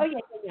 yeah, Danielle.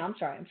 I'm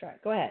sorry.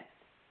 Go ahead.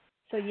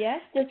 So, yes,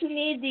 does he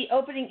need the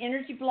opening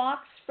energy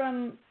blocks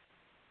from,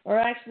 or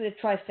actually the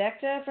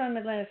trifecta from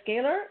Atlanta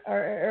Scalar,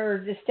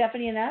 or is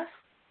Stephanie enough?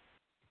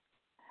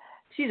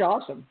 She's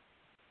awesome.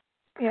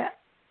 Yeah.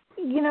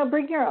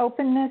 Bring your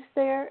openness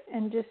there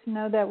and just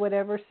know that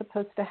whatever's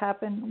supposed to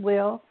happen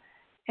will.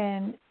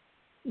 And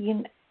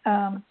and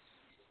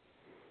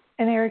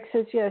Eric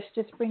says, yes,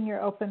 just bring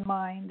your open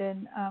mind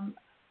and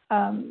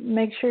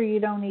make sure you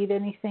don't eat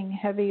anything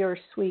heavy or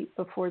sweet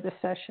before the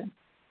session.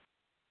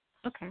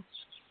 Okay.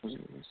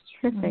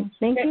 Perfect.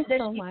 Thank you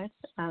so much.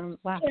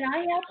 Wow. Can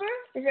I help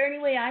her? Is there any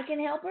way I can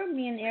help her,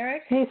 me and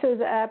Eric? He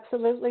says,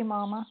 absolutely,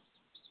 Mama.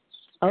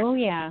 Oh,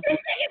 yeah.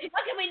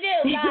 What can we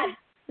do, God?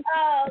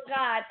 Oh,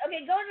 God.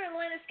 Okay, go to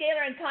Atlanta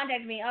Scalar and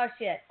contact me. Oh,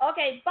 shit.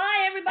 Okay,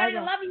 bye, everybody.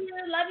 Love you.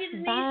 Love you,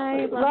 Denise.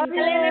 Bye. Love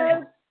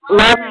you.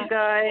 Love you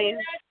guys.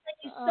 Thank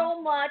you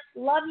so much.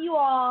 Love you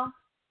all.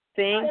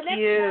 Thank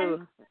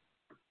you.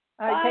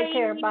 All right, take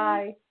care.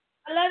 Bye.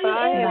 I love you,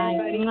 Bye,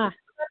 everybody. Bye.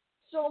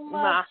 So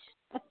much.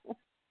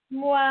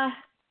 Mwah.